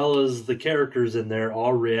 as well as the characters in there,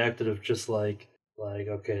 all reacted of just like,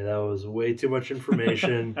 okay, that was way too much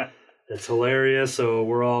information. It's hilarious. So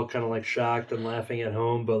we're all kind of like shocked and laughing at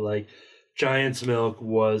home. But like Giant's milk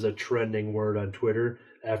was a trending word on Twitter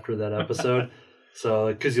after that episode. So,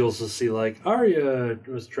 because you'll also see like Arya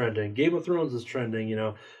was trending, Game of Thrones is trending,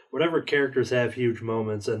 whatever characters have huge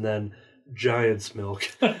moments, and then Giant's milk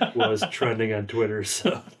was trending on Twitter.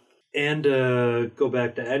 So, and go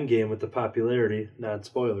back to Endgame with the popularity, not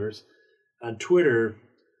spoilers. On Twitter,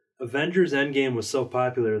 Avengers Endgame was so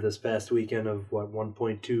popular this past weekend of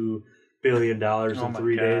 $1.2 billion in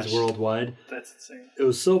 3 days worldwide. That's insane. It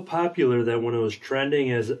was so popular that when it was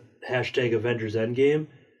trending as hashtag Avengers Endgame,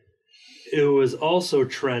 it was also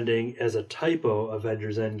trending as a typo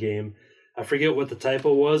Avengers Endgame. I forget what the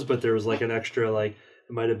typo was, but there was like an extra, like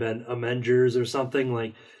it might have been Avengers or something,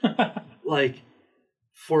 like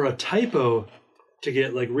for a typo to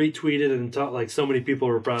get like retweeted and like so many people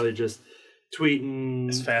were probably just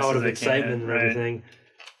tweeting out of excitement and everything,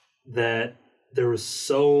 that there was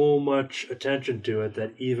so much attention to it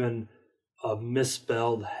that even a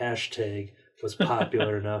misspelled hashtag was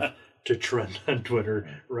popular enough to trend on Twitter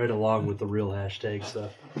right along with the real hashtag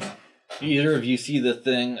stuff. Either of you see the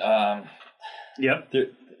thing? Yep.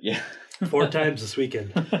 Yeah. 4 times this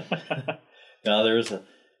weekend. No, there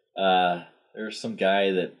was some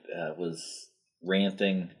guy that was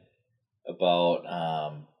ranting about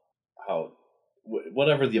how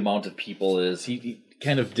whatever the amount of people is, he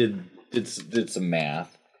kind of did some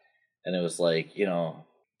math, and it was like,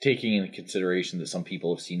 taking into consideration that some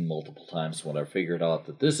people have seen multiple times, whatever, figured out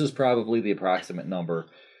that this is probably the approximate number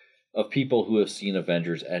of people who have seen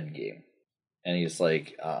Avengers Endgame. And he's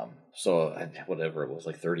like, so whatever it was,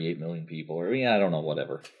 like 38 million people, or I don't know,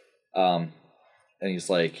 whatever. And he's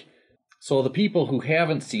like, so the people who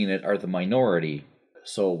haven't seen it are the minority.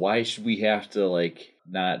 So why should we have to like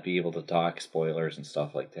not be able to talk spoilers and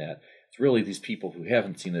stuff like that? It's really these people who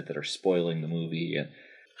haven't seen it that are spoiling the movie.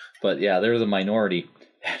 But yeah, they're the minority.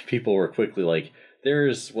 People were quickly like,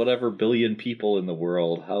 there's whatever billion people in the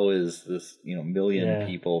world. How is this, million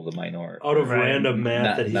people the minority? Out of random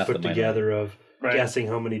math that he put together of guessing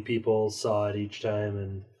how many people saw it each time.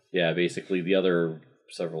 And yeah, basically the other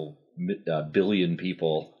several billion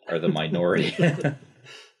people are the minority.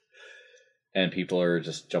 And people are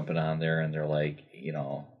just jumping on there and they're like,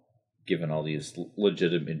 given all these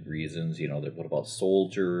legitimate reasons, what about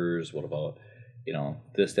soldiers? What about,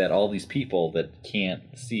 this, that, all these people that can't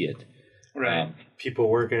see it. Right. People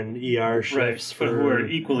working ER shifts but who are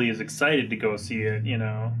equally as excited to go see it,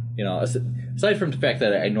 aside from the fact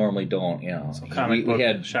that I normally don't, so comic book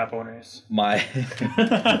had shop owners. But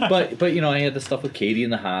I had the stuff with Katie in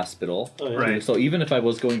the hospital. Oh, yeah. Right. So even if I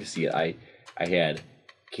was going to see it, I had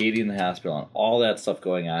Katie in the hospital and all that stuff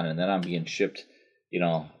going on, and then I'm being shipped,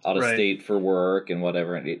 out of state for work and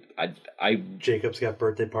whatever. And Jacob's got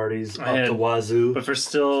birthday parties up to wazoo. But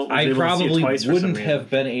I probably wouldn't have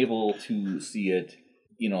been able to see it,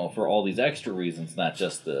 for all these extra reasons, not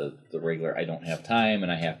just the regular, I don't have time and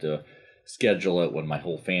I have to schedule it when my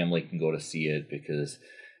whole family can go to see it because,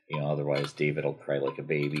 otherwise David will cry like a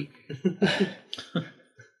baby.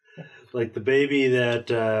 Like the baby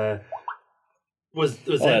that... Was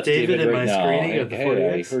that David in my screening of the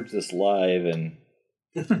 40X? I heard this live and...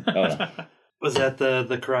 Oh, no. Was that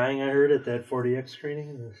the crying I heard at that 40X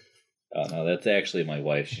screening? Oh, no, that's actually my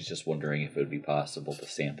wife. She's just wondering if it would be possible to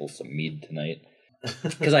sample some mead tonight.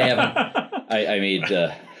 Because I haven't. I made,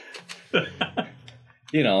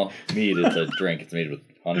 mead is a drink. It's made with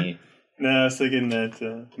honey. No, I was thinking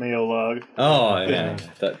that Mayo log. Oh, yeah.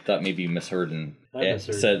 Thought maybe Miss Herden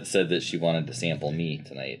said that she wanted to sample me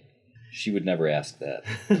tonight. She would never ask that.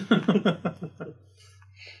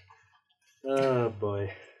 Oh,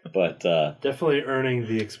 boy. But definitely earning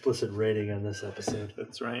the explicit rating on this episode.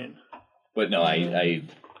 That's right. But no, I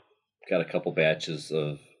got a couple batches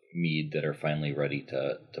of mead that are finally ready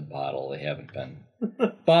to bottle. They haven't been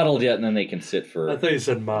bottled yet, and then they can sit for... I thought you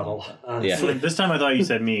said model. Yeah. This time I thought you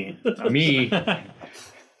said me. Me. A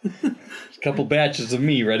couple batches of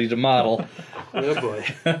me ready to model. Oh, boy.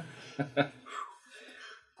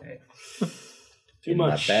 Too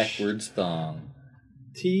much. My backwards thong.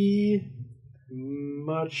 Too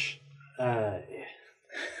much I.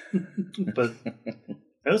 But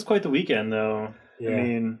that was quite the weekend, though. Yeah. I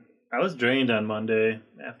mean, I was drained on Monday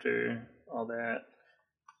after all that.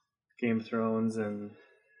 Game of Thrones and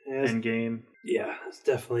Endgame. Yeah, it's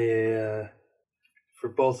definitely for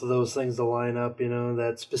both of those things to line up,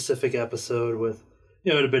 that specific episode with,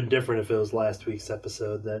 it would have been different if it was last week's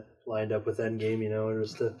episode that lined up with Endgame, it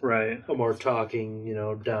was right. A more talking,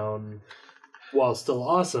 down, while still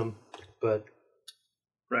awesome, but...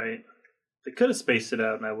 Right. They could have spaced it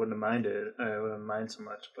out and I wouldn't have minded. I wouldn't mind so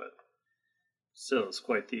much, but still, it's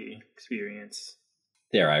quite the experience.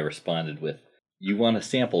 There, I responded with, "You want to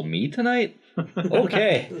sample me tonight?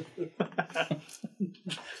 Okay."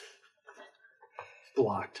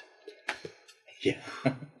 Blocked. Yeah.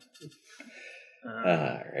 All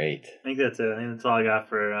right. I think that's it. I think that's all I got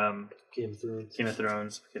for Game of Thrones. Game of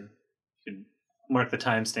Thrones. We can mark the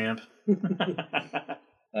timestamp.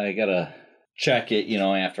 I gotta check it,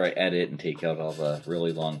 after I edit and take out all the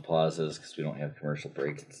really long pauses because we don't have commercial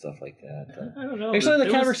breaks and stuff like that. I don't know. Actually,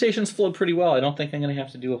 the conversations flowed pretty well. I don't think I'm going to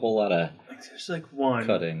have to do a whole lot of there's like one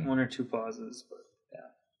or two pauses, but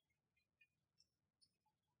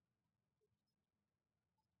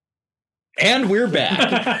yeah. And we're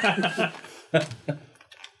back.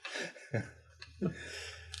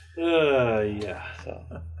 Yeah. So.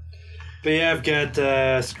 But yeah, I've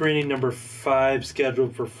got screening number 5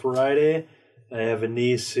 scheduled for Friday. I have a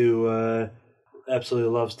niece who absolutely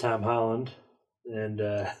loves Tom Holland, and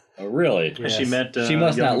oh, really? Yes. She met. She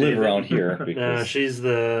must not live David. around here. No, Because... she's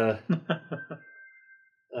the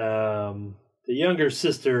younger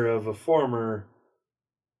sister of a former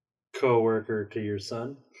co-worker to your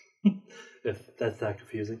son. If that's not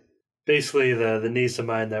confusing. Basically, the niece of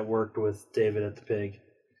mine that worked with David at the Pig,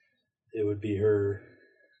 it would be her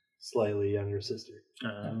slightly younger sister.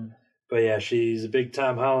 But yeah, she's a big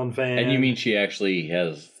Tom Holland fan. And you mean she actually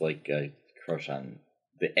has like a crush on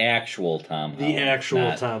the actual Tom Holland? The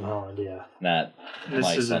actual Tom Holland, yeah. Not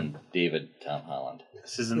my son David Tom Holland.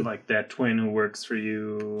 This isn't like that twin who works for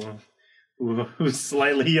you, who's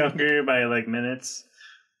slightly younger by like minutes.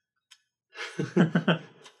 I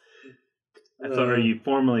thought you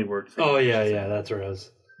formerly worked for. Oh yeah, that's where I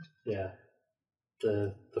was. Yeah,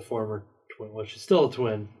 the former twin. Well, she's still a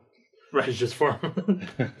twin. Right. She's just former.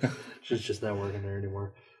 She's just not working there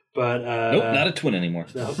anymore. But nope, not a twin anymore.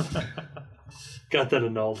 No, got that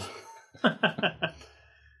annulled.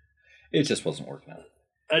 It just wasn't working out.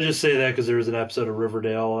 I just say that because there was an episode of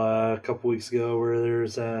Riverdale a couple weeks ago where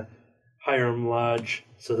there's Hiram Lodge.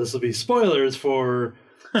 So this will be spoilers for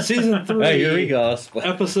season 3. Hey, here we go.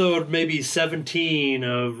 Episode maybe 17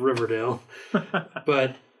 of Riverdale.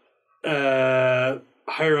 But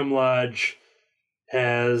Hiram Lodge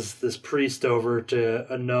has this priest over to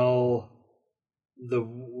annul the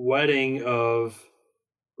wedding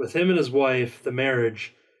with him and his wife, the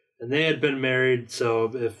marriage, and they had been married. So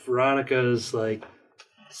if Veronica's like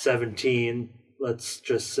 17, let's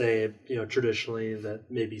just say, traditionally that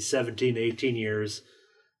maybe 17, 18 years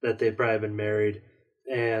that they've probably been married.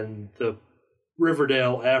 And the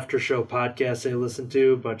Riverdale After Show podcast they listen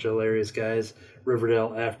to, a bunch of hilarious guys,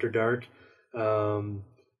 Riverdale After Dark,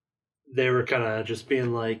 they were kind of just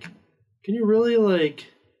being like, can you really like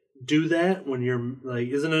do that when you're like,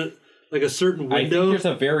 isn't it like a certain window? I think there's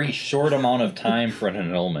a very short amount of time for an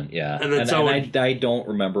annulment, yeah. And I don't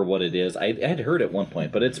remember what it is. I had heard at one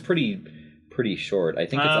point, but it's pretty short. I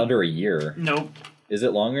think it's under a year. Nope. Is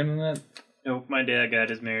it longer than that? Nope. My dad got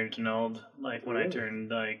his marriage annulled like when I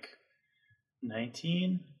turned like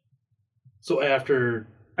 19. So after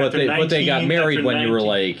But they got married when 19. You were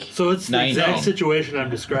like so it's the exact situation I'm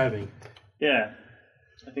describing. Yeah.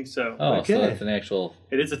 I think so. Oh, Okay. so that's an actual...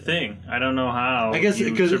 It is a thing. I don't know how I guess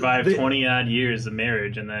you because survive 20-odd years of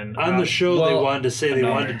marriage and then... On the show, they well, wanted to say they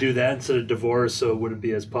another. wanted to do that instead of divorce, so it wouldn't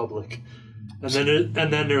be as public. And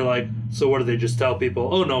then they're like, so what do they just tell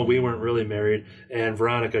people? Oh no, we weren't really married, and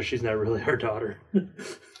Veronica, she's not really our daughter.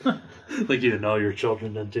 Like you didn't know your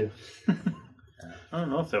children did too. I don't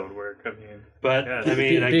know if that would work. I mean, But yeah. I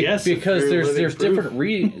mean, I guess if because you're living there's proof- different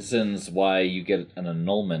reasons why you get an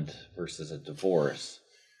annulment versus a divorce,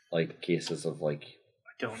 like cases of like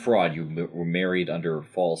I don't fraud. You were married under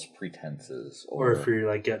false pretenses, or if you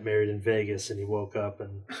like get married in Vegas and you woke up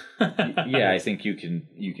and yeah, I think you can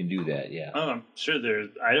do that. Yeah. Oh, I'm sure there's...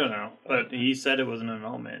 I don't know. But he said it was an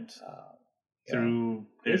annulment through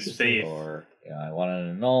his faith Or I want an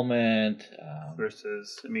annulment.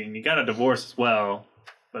 versus... I mean, he got a divorce as well,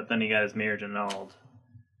 but then he got his marriage annulled.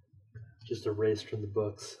 just erased from the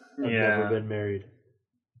books. I've Yeah. never been married.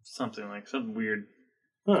 Something weird.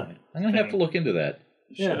 Huh. I'm gonna have to look into that.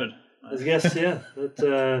 You Yeah. should. I guess, yeah.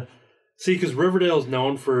 That, see, because Riverdale's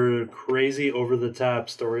known for crazy, over-the-top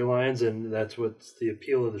storylines, and that's what's the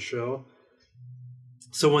appeal of the show.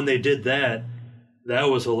 So when they did that, that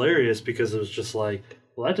was hilarious because it was just like,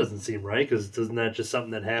 well, that doesn't seem right, because isn't that just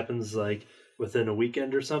something that happens, like, within a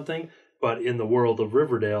weekend or something? But in the world of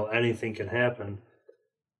Riverdale, anything can happen.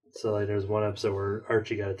 So, like, there's one episode where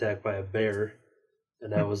Archie got attacked by a bear,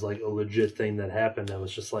 and that was, like, a legit thing that happened. That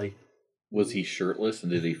was just like, Was he shirtless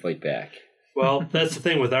and did he fight back? well, that's the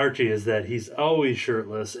thing with Archie is that he's always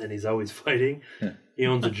shirtless and he's always fighting. He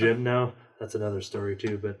owns a gym now. That's another story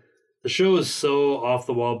too. But the show is so off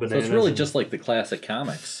the wall So bananas. it's really and- just like the classic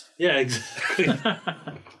comics. yeah, exactly.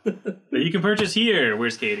 That you can purchase here.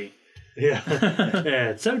 Where's Katie? yeah, yeah,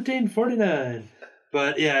 it's 1749.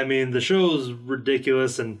 But yeah, I mean the show's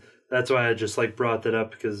ridiculous, and that's why I just like brought that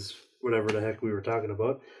up because whatever the heck we were talking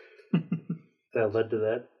about that led to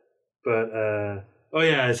that. But oh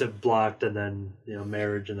yeah, I said blocked, and then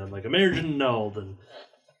marriage, and I'm like a marriage annulled, and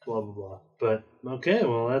blah blah blah. But okay,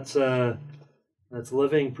 well that's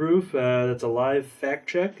living proof. That's a live fact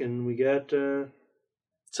check, and we got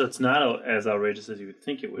So it's not as outrageous as you would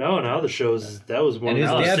think it would. no. The show's that was one And of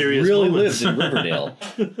his the dad serious really moments. lived in Riverdale.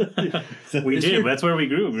 We Is did. your- That's where we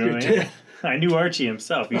grew. your Really. dad- I knew Archie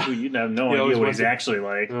himself. You'd have no He always idea what went he's to- actually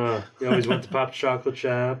like. You always went to Pop's Chocolate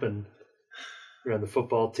Shop, and you're on the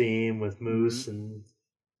football team with Moose. And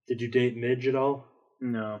did you date Midge at all?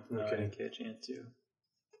 No, I Okay. didn't get a chance to.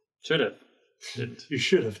 Should have. Didn't. You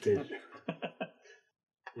should have dated.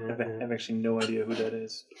 Yeah, I have actually no idea who that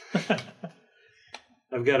is.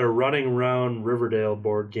 I've got a Running Around Riverdale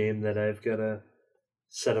board game that I've got to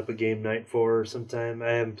set up a game night for sometime.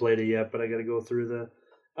 I haven't played it yet, but I got to go through the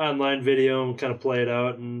online video and kind of play it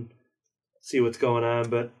out and see what's going on.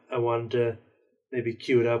 But I wanted to maybe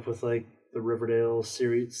cue it up with like the Riverdale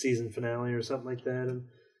series season finale or something like that, and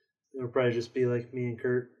it'll probably just be like me and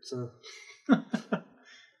Kurt. So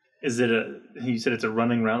Is it you said it's a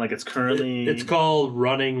running round, like it's currently... it's called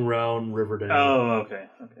Running Round Riverdale. Oh, okay.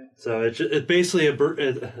 So it's basically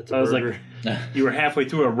it's a I was burger. like, you were halfway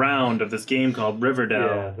through a round of this game called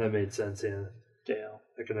Riverdale. Yeah, that made sense. Yeah. Dale.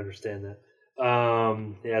 I can understand that.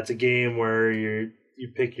 Yeah, it's a game where you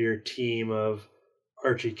pick your team of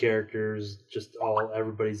Archie characters, just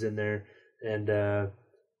everybody's in there, and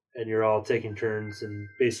you're all taking turns and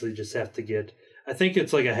basically just have to get. I think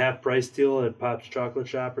it's like a half price deal at Pop's Chocolate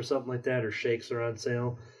Shop or something like that, or shakes are on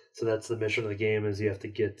sale. So that's the mission of the game is you have to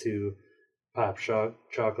get to Pop's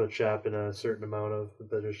Chocolate Shop in a certain amount of,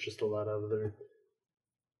 but there's just a lot of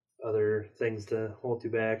other things to hold you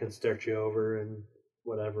back and start you over and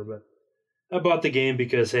whatever. But I bought the game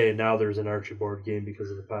because hey, now there's an Archie board game because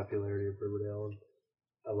of the popularity of Riverdale, and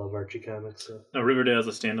I love Archie comics. So No, Riverdale is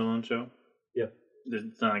a standalone show? Yep.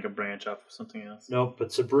 It's not like a branch off of something else? nope,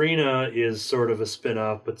 but Sabrina is sort of a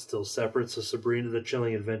spin-off, but still separate. So Sabrina, The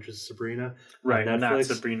Chilling Adventures of Sabrina, Right, on not Netflix,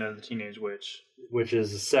 Sabrina the Teenage Witch. which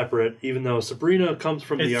is separate, even though Sabrina comes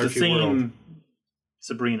from It's the the Archie same world.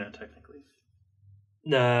 Sabrina, technically.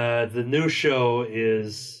 Nah, the new show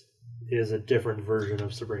is a different version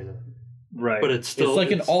of Sabrina, Right. but it's still It's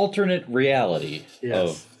like an alternate reality Yes.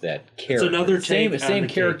 of that character. another take same on the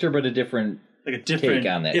character, but a different like a different...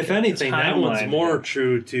 take on that. If character. anything, that one's timeline, more yeah.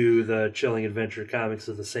 true to the Chilling Adventure comics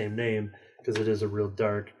of the same name because it is a real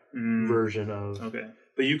dark version of. Okay.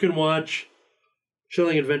 But you can watch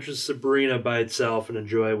Chilling Adventures of Sabrina by itself and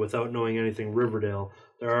enjoy it without knowing anything Riverdale.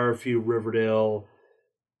 There are a few Riverdale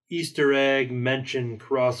Easter egg mention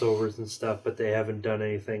crossovers and stuff, but they haven't done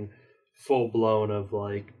anything full blown of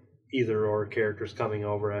like either or characters coming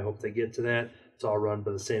over. I hope they get to that. It's all run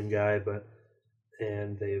by the same guy,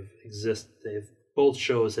 and they've both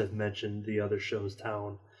shows have mentioned the other show's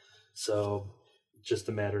town, so just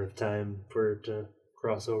a matter of time for it to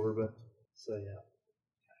cross over. But so yeah,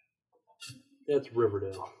 that's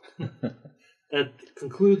Riverdale. That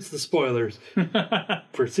concludes the spoilers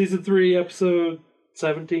for season 3, episode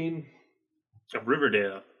 17 of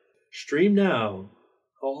Riverdale. Stream now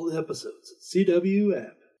all the episodes at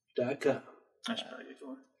cwapp.com. I should probably get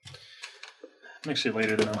going. I'm actually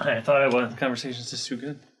later than I thought I was. The conversation's just too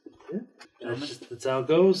good. Yeah, that's how it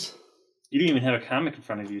goes. You didn't even have a comic in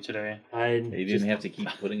front of you today. You didn't have to keep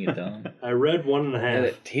putting it down. I read 1.5. Yeah,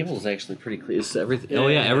 the table's actually pretty clear. It's everything.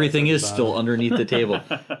 Everything is still underneath the table.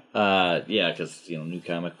 Because new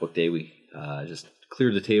comic book day, we just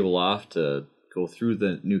cleared the table off to go through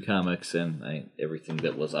the new comics, and everything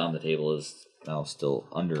that was on the table is now still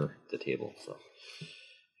under the table. So I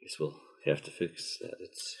guess we'll have to fix that.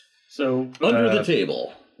 It's under the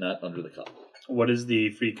table, not under the cup. What is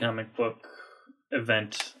the free comic book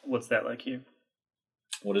event? What's that like here?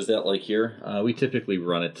 What is that like here? We typically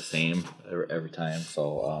run it the same every time.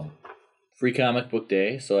 So free comic book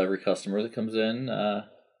day. So every customer that comes in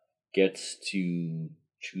gets to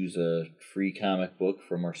choose a free comic book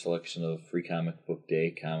from our selection of free comic book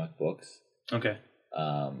day comic books. Okay.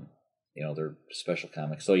 They're special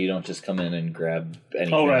comics, so you don't just come in and grab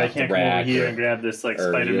anything. Oh right, I off can't the come over rack here and grab this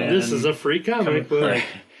Spider-Man. This is a free comic book,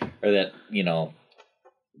 or that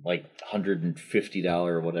like $150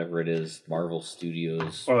 or whatever it is, Marvel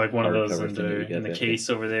Studios, or like one of those in the case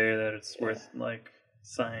over there that it's worth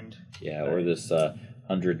signed. Yeah, or this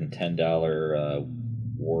 $110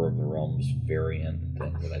 War of the Realms variant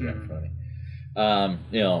thing that I got in front of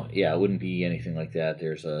me. It wouldn't be anything like that.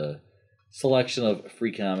 There's a selection of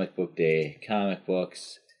free comic book day comic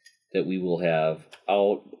books that we will have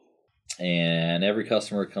out, and every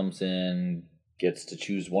customer comes in gets to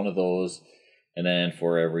choose one of those, and then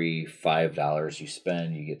for every $5 you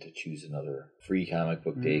spend, you get to choose another free comic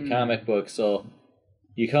book day comic book. So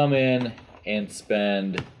you come in and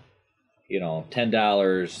spend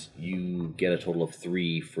 $10, you get a total of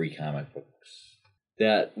 3 free comic books.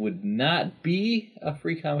 That would not be a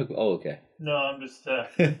free comic book. Oh, okay. No, I'm just...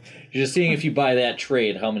 You're just seeing if you buy that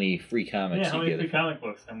trade, how many free comics you get. Yeah, how many free comic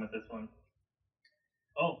books come with this one?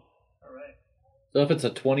 Oh, all right. So if it's a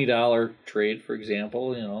 $20 trade, for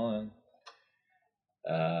example, and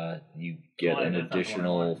you get an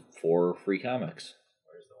additional 4 free comics.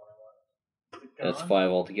 Where's the one I want? That's 5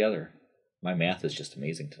 altogether. My math is just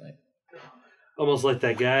amazing tonight. Almost like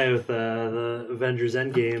that guy with the Avengers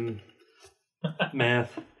Endgame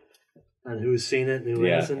math on who's seen it and who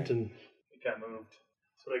hasn't. And it got moved.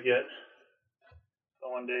 That's what I get. So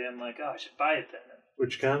one day I'm like, I should buy it then.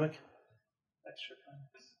 Which comic? Extra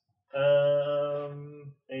comics.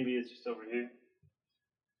 Maybe it's just over here.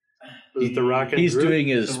 Was it the Rocket? He's doing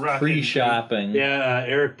his pre-shopping. Yeah,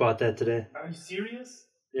 Eric bought that today. Are you serious?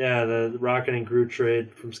 Yeah, the Rocket and Groot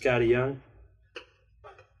trade from Scotty Young.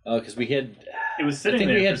 Oh, because we had... It was sitting I think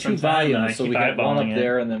there we had for 2 volumes, so we got one up it.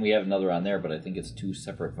 there, and then we have another on there, but I think it's 2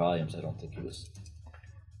 separate volumes. I don't think it was...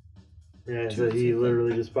 Yeah, so he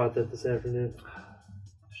literally just bought that this afternoon.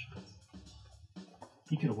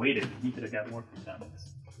 He could have waited. He could have got more free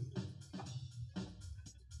comics.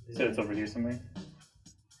 You said it's over here somewhere?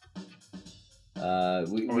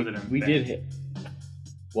 We did hit...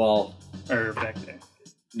 Well... Or back there?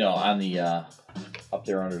 No, on the... up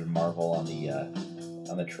there under the Marvel on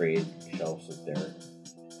the trade shelves up there.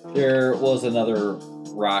 There was another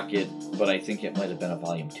Rocket, but I think it might have been a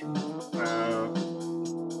volume 2.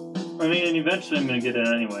 Eventually I'm going to get it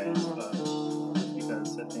anyways, but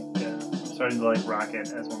because I think I'm starting to like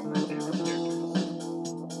Rocket as one of my favorite characters.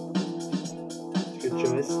 Good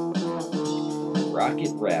choice.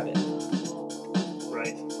 Rocket Rabbit.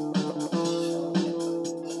 Right.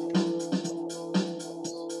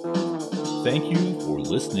 Thank you for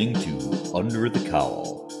listening to Under the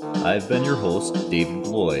Cowl. I've been your host, David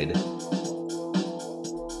Lloyd.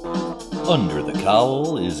 Under the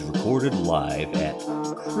Cowl is recorded live at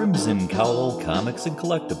Crimson Cowl Comics and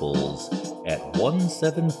Collectibles at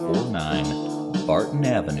 1749 Barton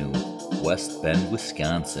Avenue, West Bend,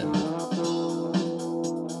 Wisconsin.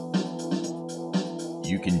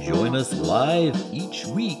 You can join us live each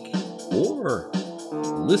week or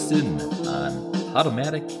listen on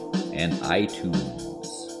Podomatic and iTunes.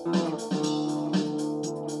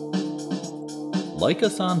 Like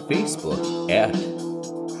us on Facebook at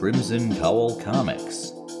Crimson Cowl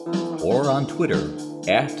Comics or on Twitter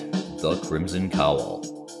at The Crimson Cowl.